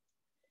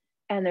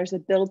 And there's a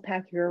build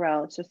pack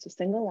URL, it's just a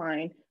single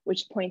line,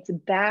 which points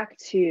back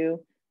to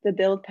the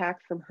build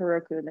pack from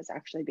Heroku that's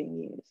actually being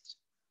used.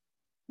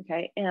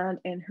 Okay, and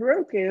in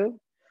Heroku,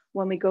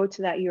 when we go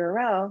to that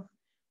URL,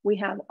 we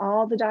have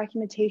all the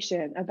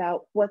documentation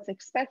about what's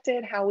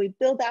expected, how we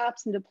build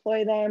apps and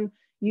deploy them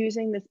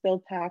using this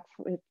build pack,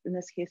 in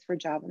this case for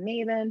Java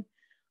Maven.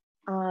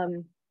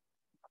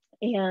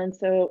 And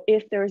so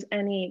if there's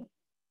any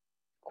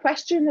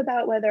question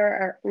about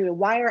whether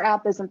why our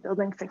app isn't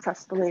building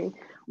successfully,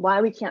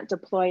 why we can't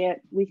deploy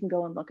it, we can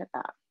go and look at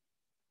that.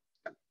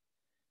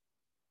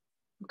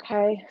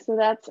 Okay, so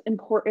that's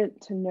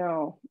important to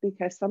know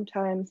because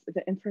sometimes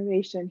the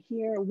information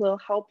here will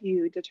help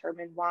you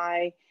determine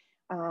why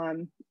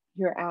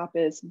your app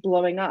is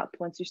blowing up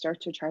once you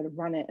start to try to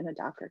run it in a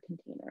Docker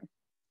container.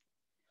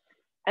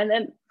 And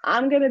then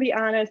I'm going to be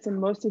honest, and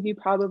most of you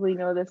probably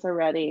know this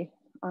already,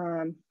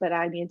 but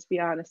I need to be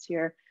honest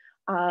here.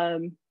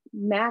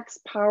 Max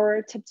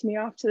Power tipped me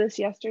off to this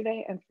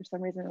yesterday, and for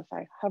some reason, if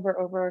I hover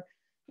over,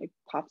 it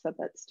pops up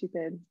that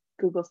stupid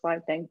Google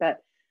slide thing.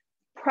 But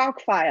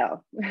proc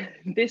file,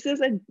 this is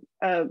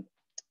a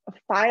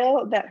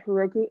file that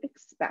Heroku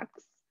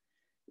expects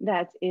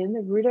that's in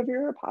the root of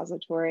your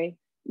repository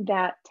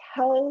that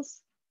tells,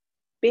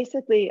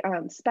 basically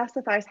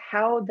specifies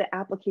how the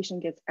application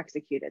gets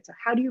executed. So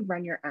how do you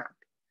run your app?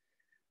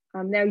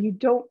 Now you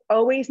don't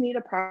always need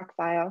a proc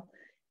file,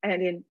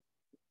 and in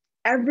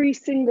every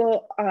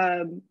single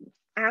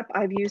app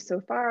I've used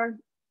so far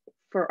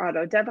for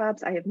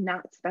AutoDevOps, I have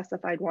not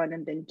specified one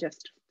and been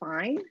just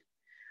fine.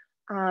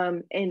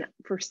 And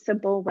for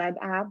simple web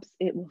apps,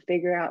 it will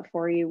figure out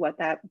for you what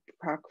that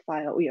proc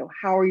file,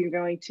 how are you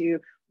going to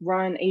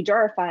run a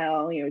jar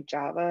file,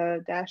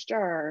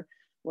 java-jar,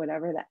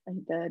 whatever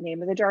the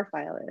name of the jar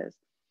file is.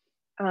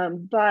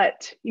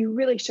 But you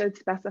really should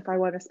specify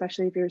one,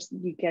 especially if you're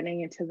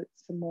getting into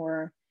some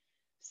more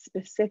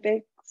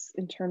specifics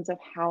in terms of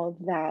how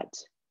that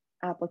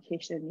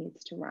application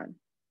needs to run.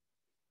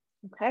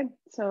 Okay,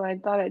 so I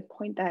thought I'd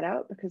point that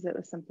out because it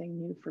was something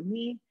new for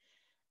me.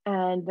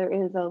 And there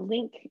is a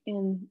link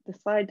in the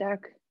slide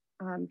deck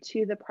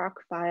to the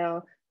proc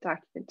file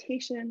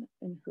documentation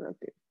in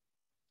Heroku.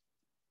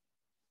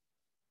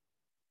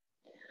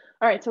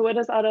 All right, so what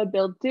does auto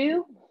build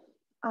do?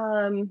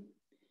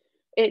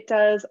 It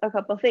does a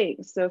couple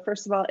things. So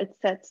first of all, it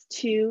sets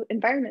two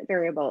environment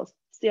variables,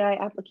 CI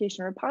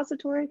application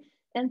repository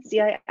and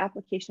CI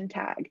application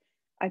tag.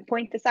 I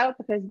point this out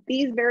because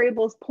these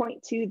variables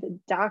point to the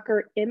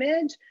Docker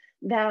image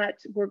that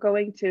we're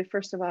going to,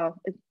 first of all,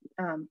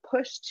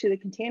 push to the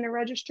container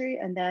registry,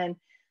 and then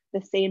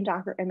the same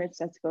Docker image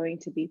that's going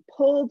to be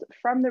pulled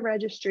from the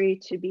registry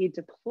to be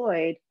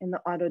deployed in the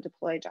auto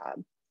deploy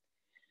job.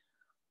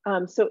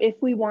 So if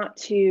we want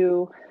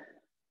to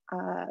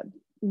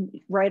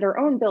write our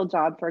own build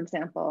job, for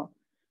example,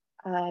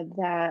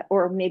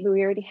 or maybe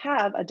we already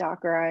have a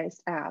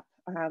Dockerized app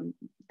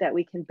that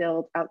we can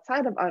build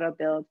outside of auto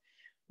build,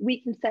 we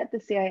can set the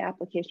CI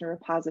application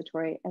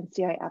repository and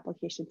CI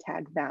application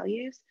tag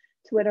values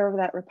to whatever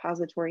that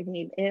repository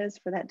name is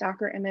for that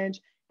Docker image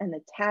and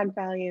the tag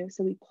value,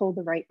 so we pull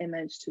the right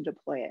image to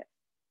deploy it.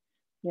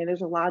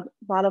 There's a lot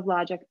of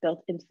logic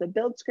built into the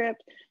build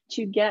script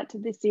to get to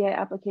the CI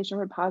application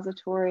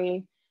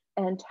repository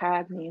and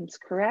tag names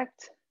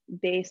correct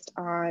based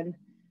on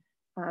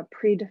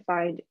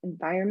predefined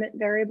environment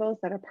variables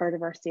that are part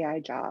of our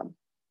CI job.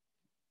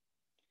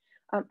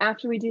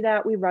 After we do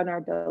that, we run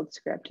our build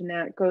script, and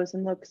that goes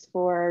and looks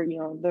for,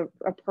 the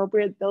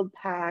appropriate build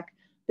pack,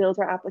 builds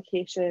our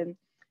application,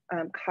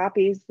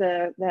 copies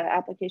the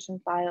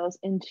application files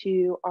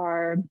into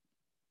our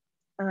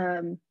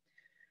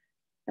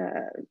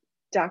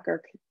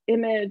Docker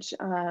image,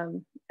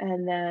 and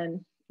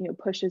then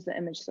pushes the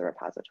image to the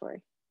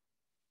repository.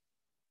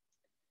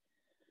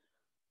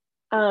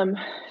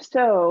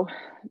 So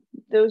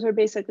those are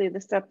basically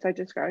the steps I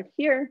described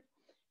here.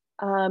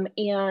 And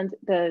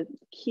the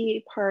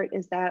key part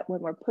is that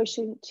when we're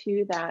pushing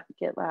to that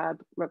GitLab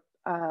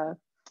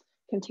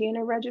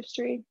container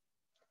registry,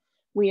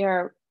 we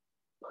are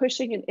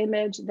pushing an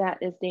image that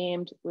is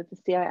named with the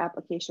CI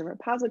application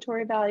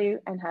repository value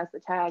and has the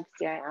tag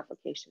CI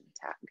application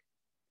tag.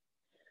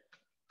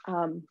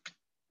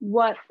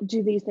 What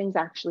do these things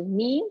actually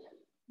mean?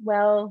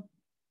 Well,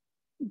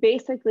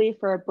 basically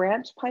for a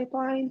branch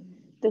pipeline,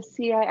 the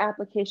CI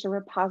application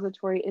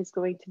repository is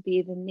going to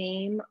be the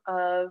name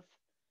of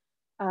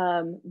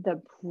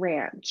the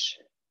branch.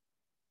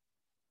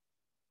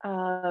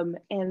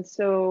 And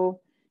so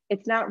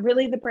it's not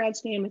really the branch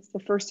name, it's the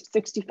first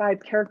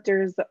 65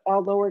 characters,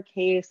 all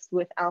lowercase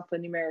with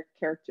alphanumeric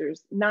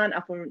characters,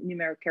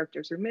 non-alphanumeric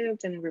characters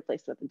removed and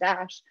replaced with a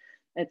dash.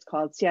 It's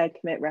called CI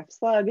commit ref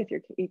slug if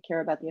you care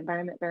about the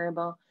environment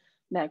variable,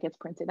 that gets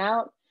printed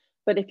out.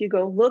 But if you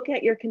go look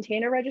at your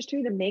container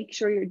registry to make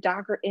sure your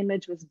Docker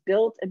image was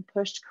built and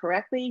pushed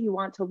correctly, you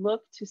want to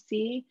look to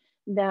see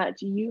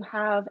that you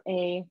have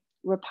a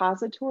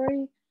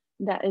repository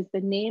that is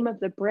the name of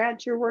the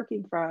branch you're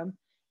working from,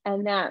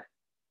 and that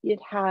it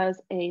has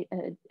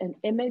an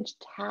image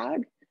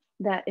tag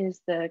that is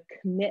the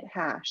commit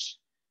hash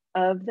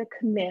of the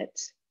commit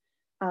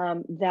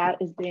that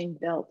is being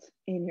built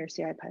in your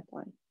CI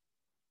pipeline.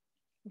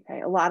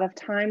 Okay, a lot of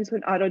times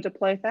when auto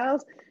deploy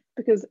files,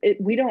 because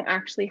we don't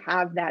actually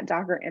have that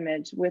Docker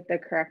image with the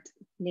correct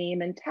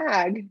name and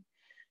tag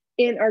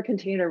in our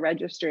container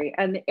registry,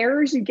 and the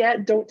errors you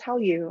get don't tell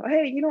you,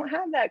 hey, you don't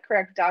have that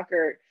correct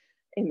Docker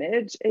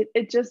image.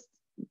 It just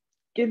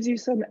gives you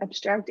some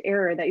abstract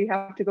error that you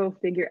have to go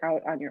figure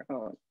out on your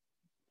own.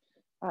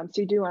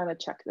 So you do want to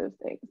check those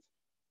things.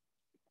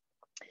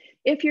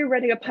 If you're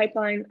running a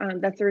pipeline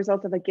that's a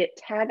result of a git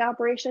tag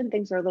operation,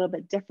 things are a little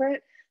bit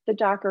different. The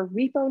Docker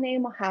repo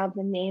name will have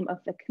the name of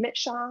the commit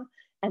SHA,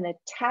 and the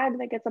tag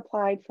that gets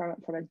applied from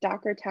a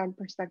Docker tag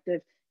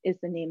perspective is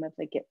the name of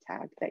the git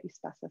tag that you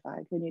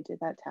specified when you did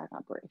that tag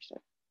operation.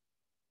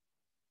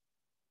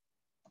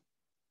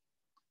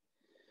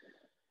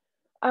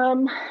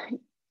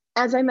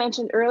 As I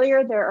mentioned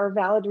earlier, there are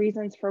valid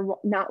reasons for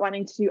not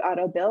wanting to do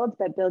auto build,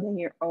 but building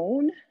your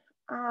own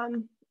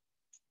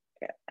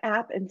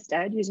app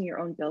instead, using your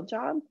own build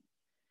job.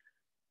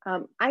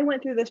 I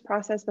went through this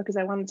process because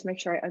I wanted to make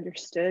sure I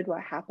understood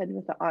what happened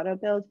with the auto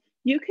build.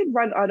 You could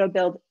run auto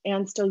build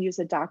and still use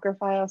a Docker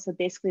file. So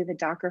basically the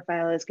Docker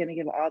file is going to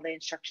give all the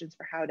instructions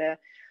for how to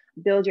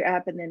build your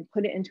app and then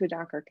put it into a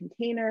Docker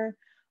container.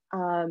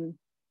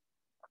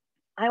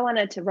 I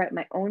wanted to write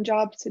my own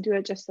jobs to do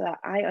it just so that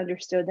I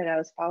understood that I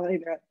was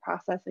following the right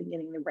process and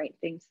getting the right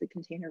things to the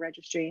container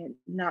registry and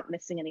not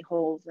missing any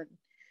holes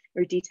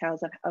or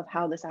details of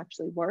how this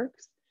actually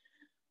works.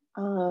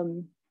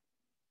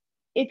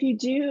 If you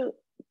do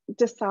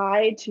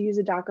decide to use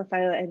a Docker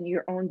file and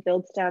your own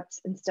build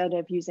steps instead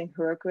of using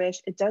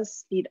Heroku-ish, it does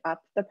speed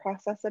up the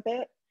process a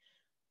bit.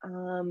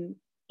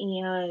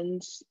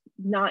 And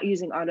not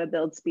using auto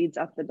build speeds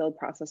up the build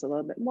process a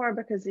little bit more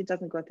because it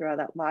doesn't go through all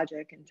that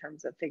logic in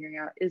terms of figuring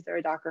out, is there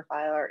a Docker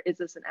file or is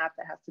this an app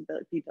that has to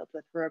be built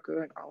with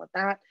Heroku and all of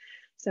that.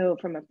 So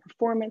from a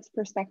performance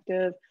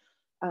perspective,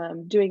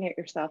 doing it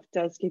yourself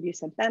does give you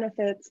some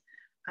benefits.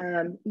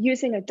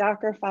 Using a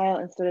Docker file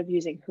instead of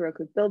using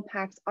Heroku build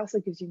packs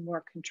also gives you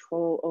more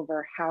control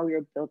over how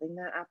you're building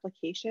that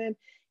application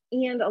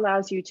and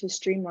allows you to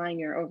streamline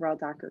your overall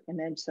Docker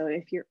image. So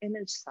if your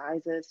image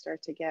sizes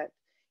start to get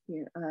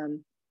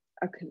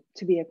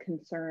to be a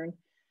concern,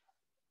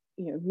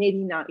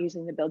 maybe not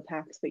using the build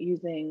packs, but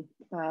using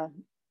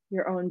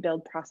your own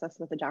build process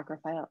with a Docker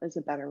file is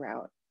a better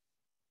route.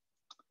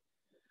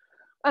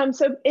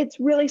 So it's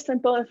really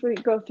simple. If we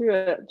go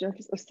through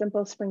just a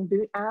simple Spring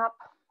Boot app,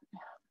 I'm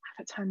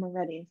out of time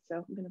already,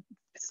 so I'm going to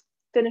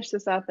finish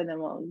this up and then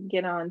we'll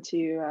get on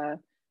to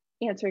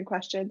answering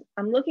questions.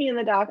 I'm looking in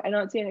the doc. I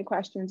don't see any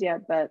questions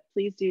yet, but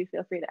please do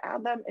feel free to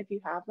add them if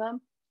you have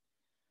them.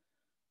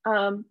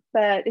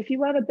 But if you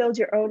want to build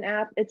your own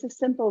app, it's as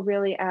simple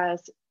really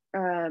as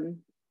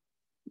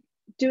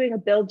doing a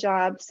build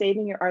job,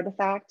 saving your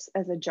artifacts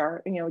as a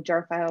jar,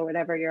 jar file,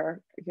 whatever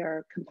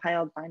your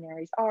compiled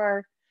binaries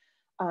are,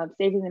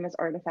 saving them as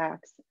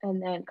artifacts,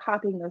 and then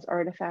copying those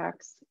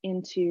artifacts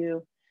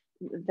into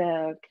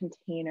the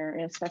container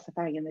and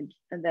specifying in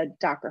the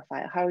Docker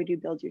file. How would you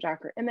build your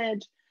Docker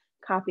image?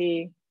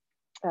 Copy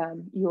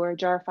your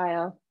jar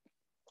file.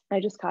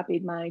 I just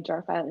copied my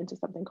jar file into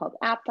something called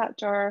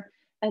app.jar.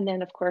 And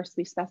then of course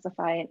we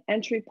specify an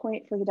entry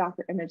point for the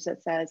Docker image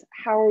that says,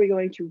 how are we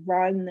going to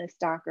run this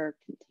Docker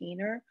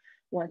container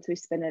once we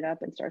spin it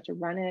up and start to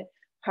run it?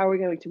 How are we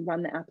going to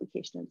run the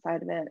application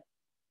inside of it?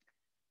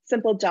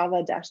 simple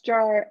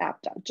java-jar,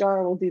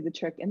 app.jar will do the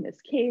trick in this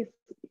case.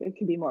 It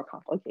can be more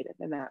complicated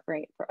than that,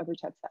 right, for other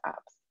types of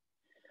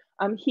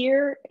apps.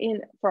 Here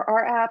for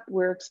our app,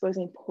 we're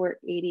exposing port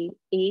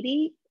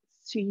 8080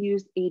 to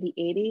use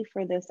 8080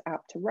 for this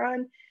app to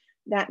run.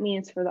 That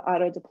means for the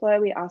auto deploy,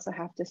 we also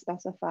have to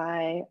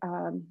specify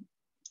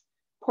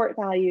port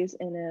values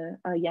in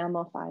a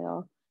YAML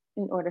file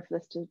in order for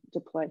this to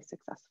deploy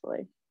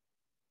successfully.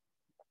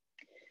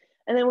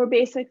 And then we're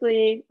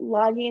basically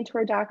logging into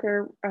our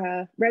Docker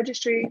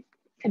registry,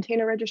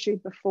 container registry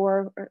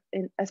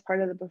as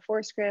part of the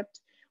before script.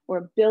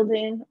 We're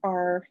building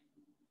our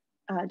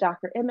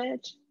Docker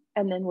image,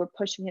 and then we're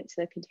pushing it to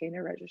the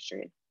container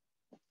registry.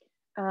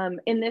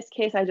 In this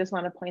case, I just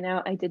want to point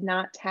out, I did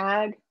not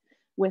tag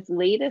with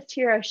latest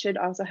here. I should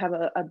also have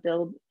a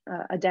build,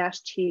 a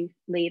 -t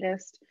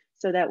latest,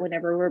 so that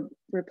whenever we're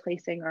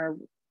replacing our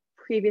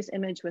previous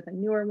image with a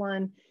newer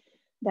one,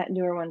 that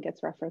newer one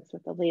gets referenced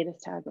with the latest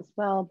tag as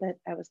well, but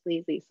I was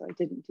lazy, so I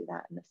didn't do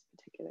that in this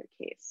particular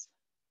case.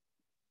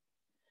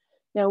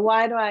 Now,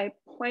 why do I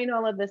point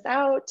all of this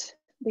out?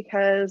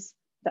 Because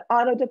the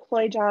auto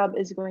deploy job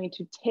is going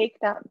to take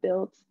that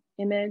built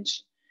image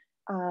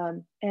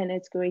and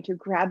it's going to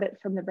grab it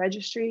from the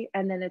registry,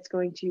 and then it's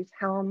going to use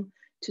Helm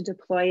to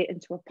deploy it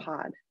into a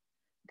pod.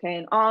 Okay,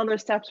 and all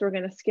those steps we're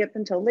going to skip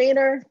until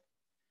later.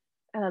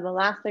 The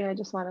last thing I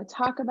just want to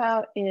talk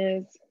about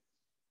is,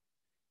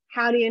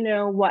 how do you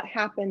know what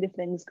happened if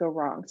things go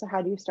wrong? So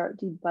how do you start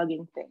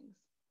debugging things?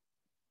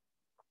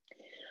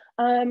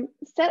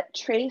 Set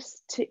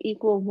trace to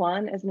equal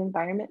 1 as an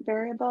environment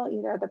variable,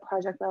 either at the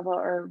project level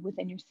or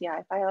within your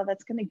CI file.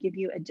 That's going to give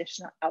you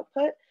additional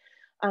output.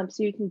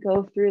 So you can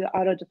go through the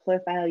auto deploy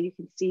file. You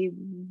can see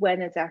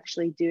when it's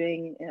actually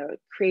doing,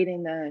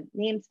 creating the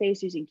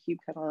namespace using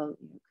kubectl,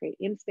 create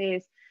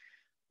namespace,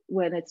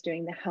 when it's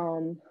doing the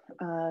Helm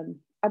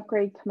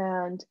upgrade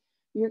command.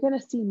 You're going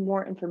to see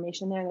more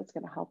information there that's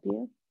going to help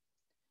you.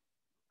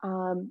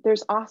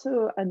 There's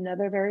also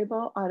another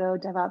variable,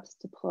 AutoDevOps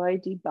deploy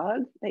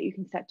debug, that you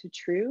can set to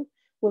true,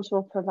 which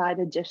will provide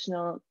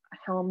additional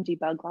Helm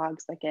debug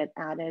logs that get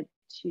added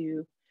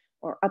to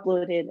or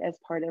uploaded as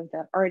part of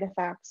the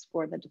artifacts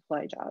for the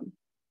deploy job.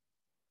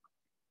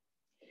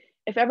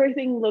 If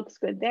everything looks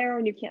good there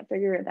and you can't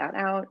figure that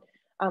out,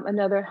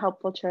 another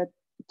helpful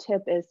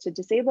tip is to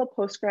disable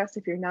Postgres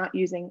if you're not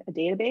using a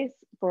database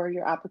for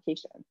your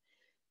application.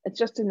 It's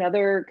just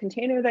another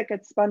container that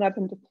gets spun up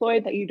and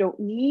deployed that you don't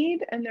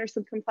need. And there's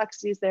some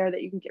complexities there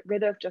that you can get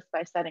rid of just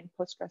by setting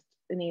Postgres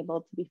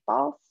enabled to be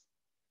false.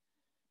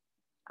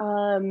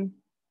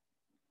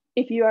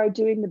 If you are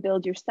doing the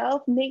build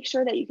yourself, make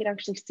sure that you can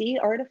actually see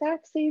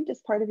artifacts saved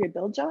as part of your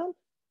build job.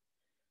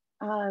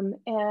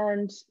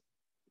 And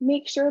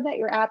make sure that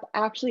your app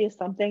actually is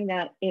something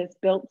that is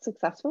built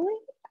successfully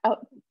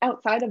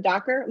outside of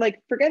Docker.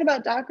 Like, forget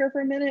about Docker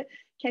for a minute.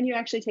 Can you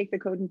actually take the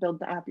code and build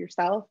the app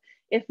yourself?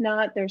 If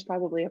not, there's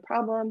probably a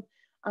problem.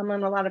 In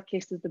a lot of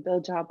cases, the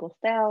build job will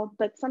fail,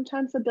 but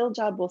sometimes the build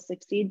job will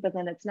succeed, but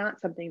then it's not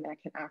something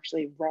that can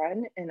actually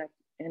run in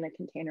a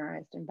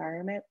containerized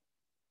environment.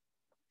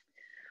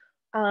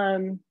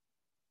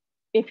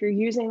 If you're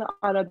using the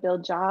auto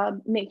build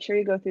job, make sure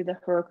you go through the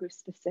Heroku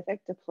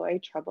specific deploy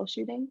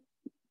troubleshooting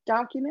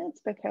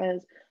documents,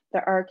 because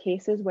there are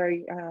cases where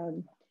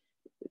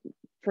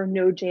for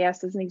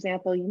Node.js, as an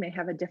example, you may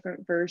have a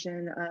different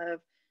version of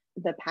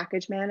the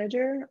package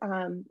manager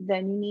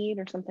than you need,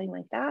 or something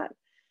like that.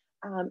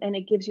 And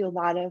it gives you a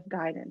lot of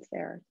guidance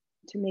there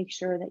to make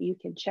sure that you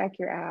can check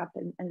your app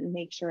and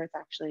make sure it's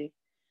actually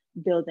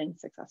building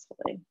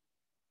successfully.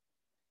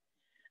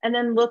 And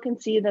then look and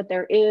see that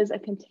there is a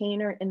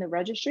container in the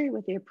registry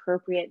with the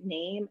appropriate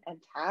name and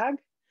tag,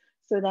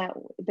 so that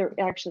there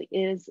actually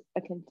is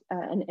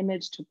an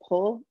image to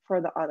pull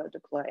for the auto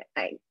deploy.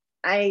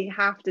 I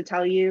have to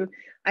tell you,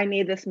 I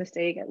made this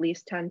mistake at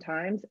least 10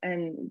 times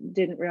and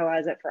didn't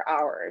realize it for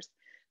hours,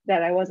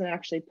 that I wasn't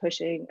actually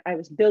pushing. I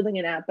was building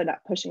an app, but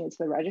not pushing it to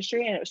the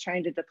registry, and it was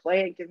trying to deploy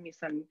it, give me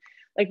some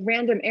like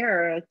random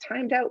error,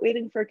 timed out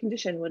waiting for a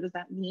condition. What does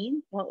that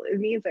mean? Well, it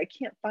means I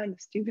can't find the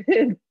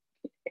stupid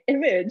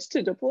image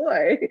to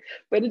deploy,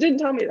 but it didn't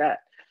tell me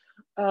that.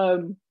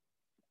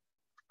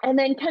 And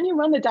then, can you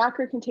run the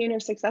Docker container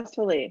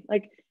successfully?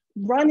 Like,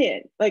 run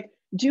it, like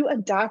do a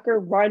Docker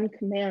run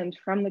command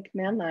from the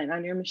command line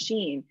on your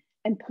machine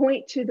and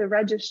point to the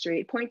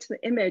registry, point to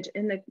the image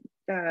in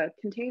the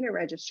container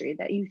registry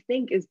that you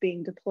think is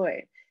being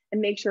deployed,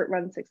 and make sure it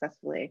runs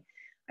successfully.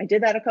 I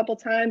did that a couple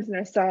times and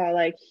I saw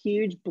like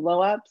huge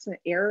blowups and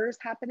errors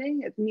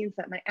happening. It means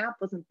that my app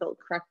wasn't built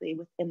correctly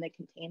within the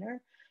container.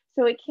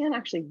 So it can't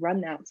actually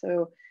run that.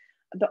 So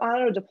the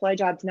auto deploy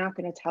job is not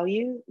going to tell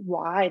you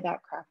why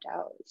that crapped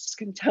out. It's just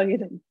going to tell you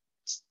that it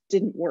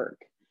didn't work.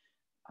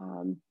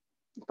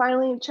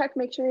 Finally,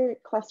 make sure your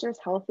cluster is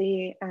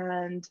healthy,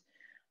 and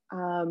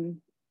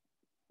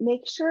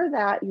make sure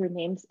that your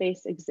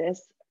namespace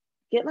exists.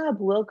 GitLab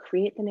will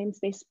create the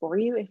namespace for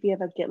you if you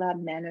have a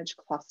GitLab managed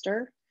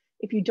cluster.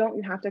 If you don't,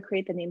 you have to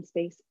create the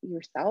namespace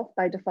yourself.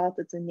 By default,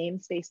 it's a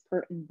namespace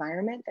per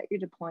environment that you're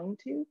deploying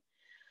to.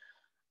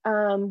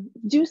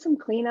 Do some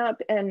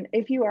cleanup. And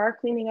if you are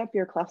cleaning up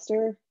your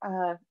cluster,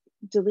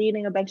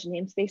 deleting a bunch of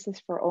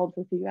namespaces for old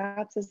review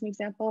apps as an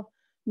example,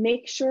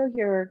 make sure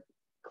you're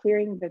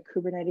clearing the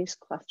Kubernetes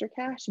cluster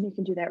cache, and you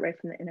can do that right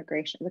from the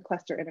integration, the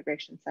cluster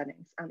integration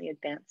settings on the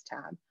advanced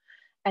tab.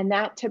 And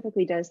that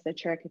typically does the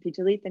trick. If you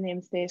delete the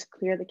namespace,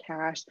 clear the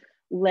cache,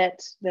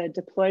 let the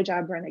deploy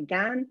job run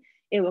again,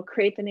 it will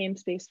create the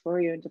namespace for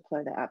you and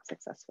deploy the app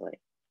successfully.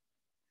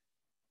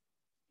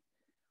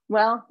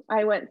 Well,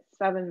 I went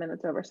 7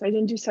 minutes over, so I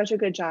didn't do such a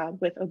good job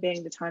with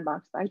obeying the time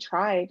box, but I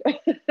tried.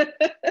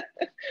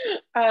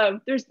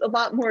 There's a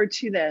lot more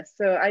to this.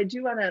 So I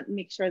do want to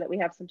make sure that we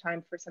have some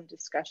time for some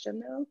discussion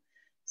though.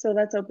 So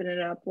let's open it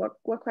up.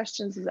 What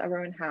questions does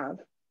everyone have?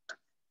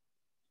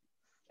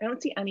 I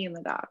don't see any in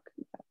the doc.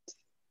 But...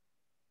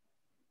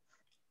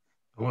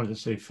 I wanted to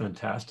say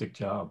fantastic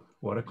job.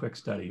 What a quick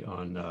study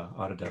on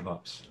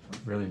AutoDevOps.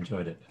 Really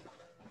enjoyed it.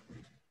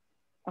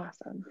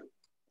 Awesome.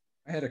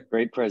 I had a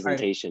great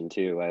presentation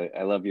too.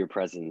 I love your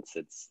presence.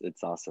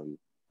 It's awesome.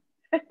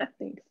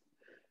 Thanks.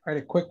 I had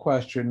a quick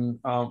question.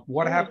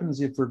 What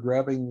happens if we're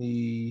grabbing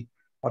the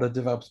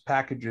AutoDevOps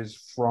packages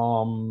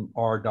from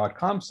our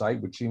 .com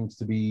site, which seems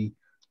to be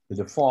the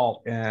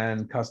default,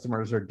 and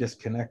customers are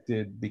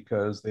disconnected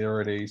because they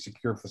are at a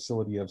secure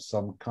facility of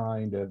some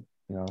kind of,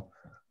 you know,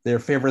 their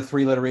favorite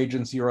 3-letter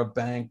agency or a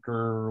bank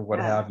or what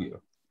have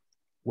you?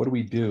 What do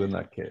we do in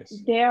that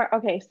case?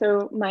 Okay,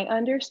 so my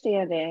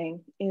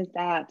understanding is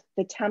that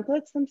the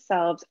templates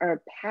themselves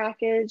are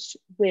packaged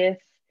with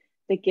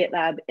the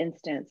GitLab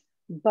instance,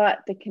 but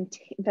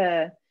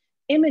the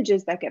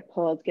images that get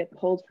pulled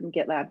from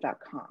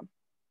gitlab.com.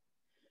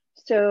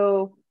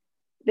 So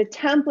the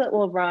template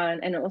will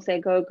run and it will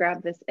say, go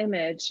grab this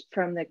image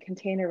from the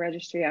container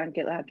registry on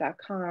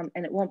gitlab.com,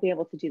 and it won't be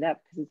able to do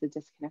that because it's a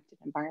disconnected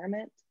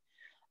environment.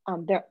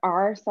 There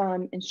are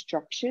some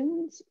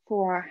instructions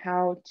for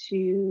how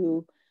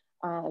to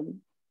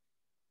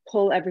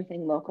pull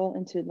everything local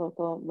into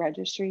local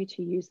registry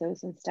to use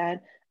those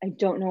instead. I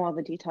don't know all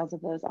the details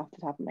of those off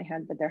the top of my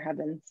head, but there have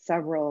been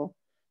several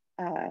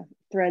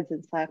threads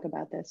in Slack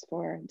about this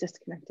for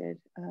disconnected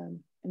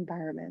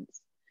environments.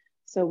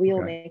 So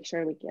we'll make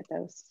sure we get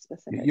those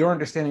specific. Your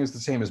understanding is the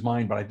same as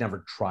mine, but I'd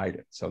never tried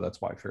it. So that's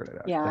why I figured it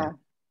out. Yeah.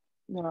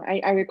 No,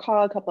 I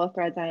recall a couple of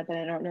threads on it, but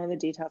I don't know the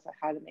details of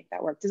how to make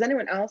that work. Does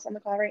anyone else on the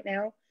call right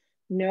now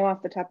know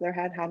off the top of their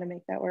head how to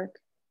make that work,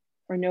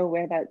 or know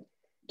where that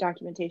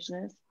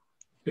documentation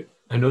is?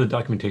 I know the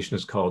documentation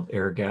is called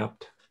air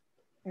gapped.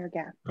 Air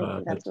gap.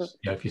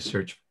 Yeah, if you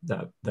search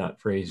that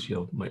phrase,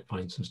 you might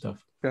find some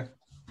stuff. Yeah.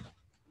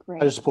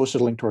 Great. I just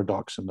posted a link to our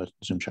docs in the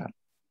Zoom chat.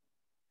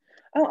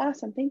 Oh,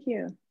 awesome. Thank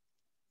you.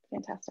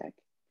 Fantastic.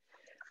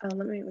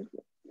 Let me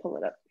pull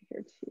it up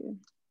here too.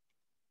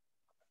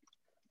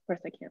 Of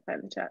course, I can't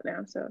find the chat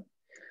now, so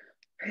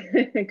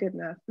good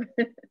enough.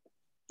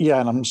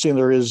 Yeah, and I'm seeing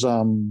there is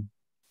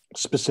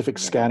specific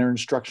scanner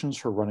instructions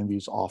for running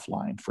these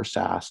offline for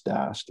SaaS,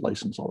 DAST,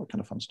 license, all that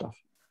kind of fun stuff.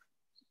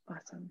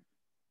 Awesome.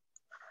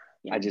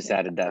 Yeah, I just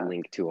added that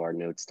link to our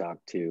notes doc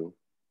too.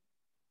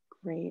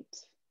 Great.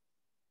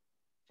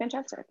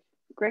 Fantastic.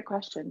 Great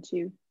question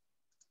too.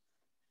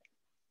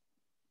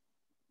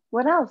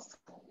 What else?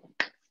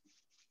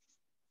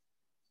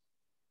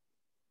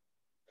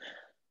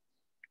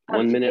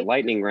 1 minute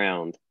lightning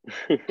round.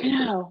 I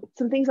know,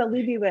 some things I'll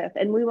leave you with,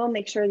 and we will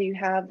make sure that you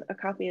have a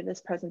copy of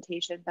this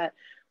presentation, but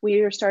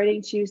we are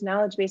starting to use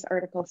knowledge-based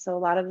articles. So a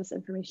lot of this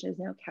information is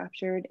now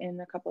captured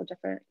in a couple of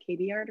different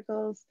KB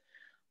articles.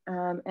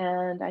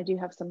 And I do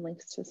have some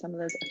links to some of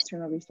those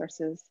external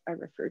resources I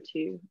refer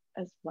to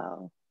as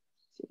well.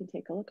 So you can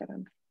take a look at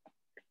them.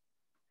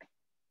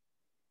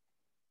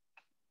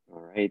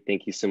 All right,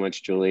 thank you so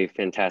much, Julie.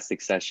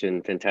 Fantastic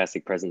session,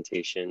 fantastic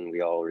presentation.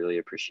 We all really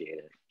appreciate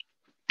it.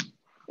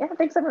 Yeah,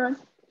 thanks everyone.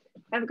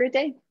 Have a great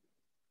day.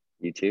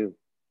 You too.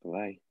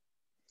 Bye.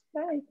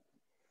 Bye.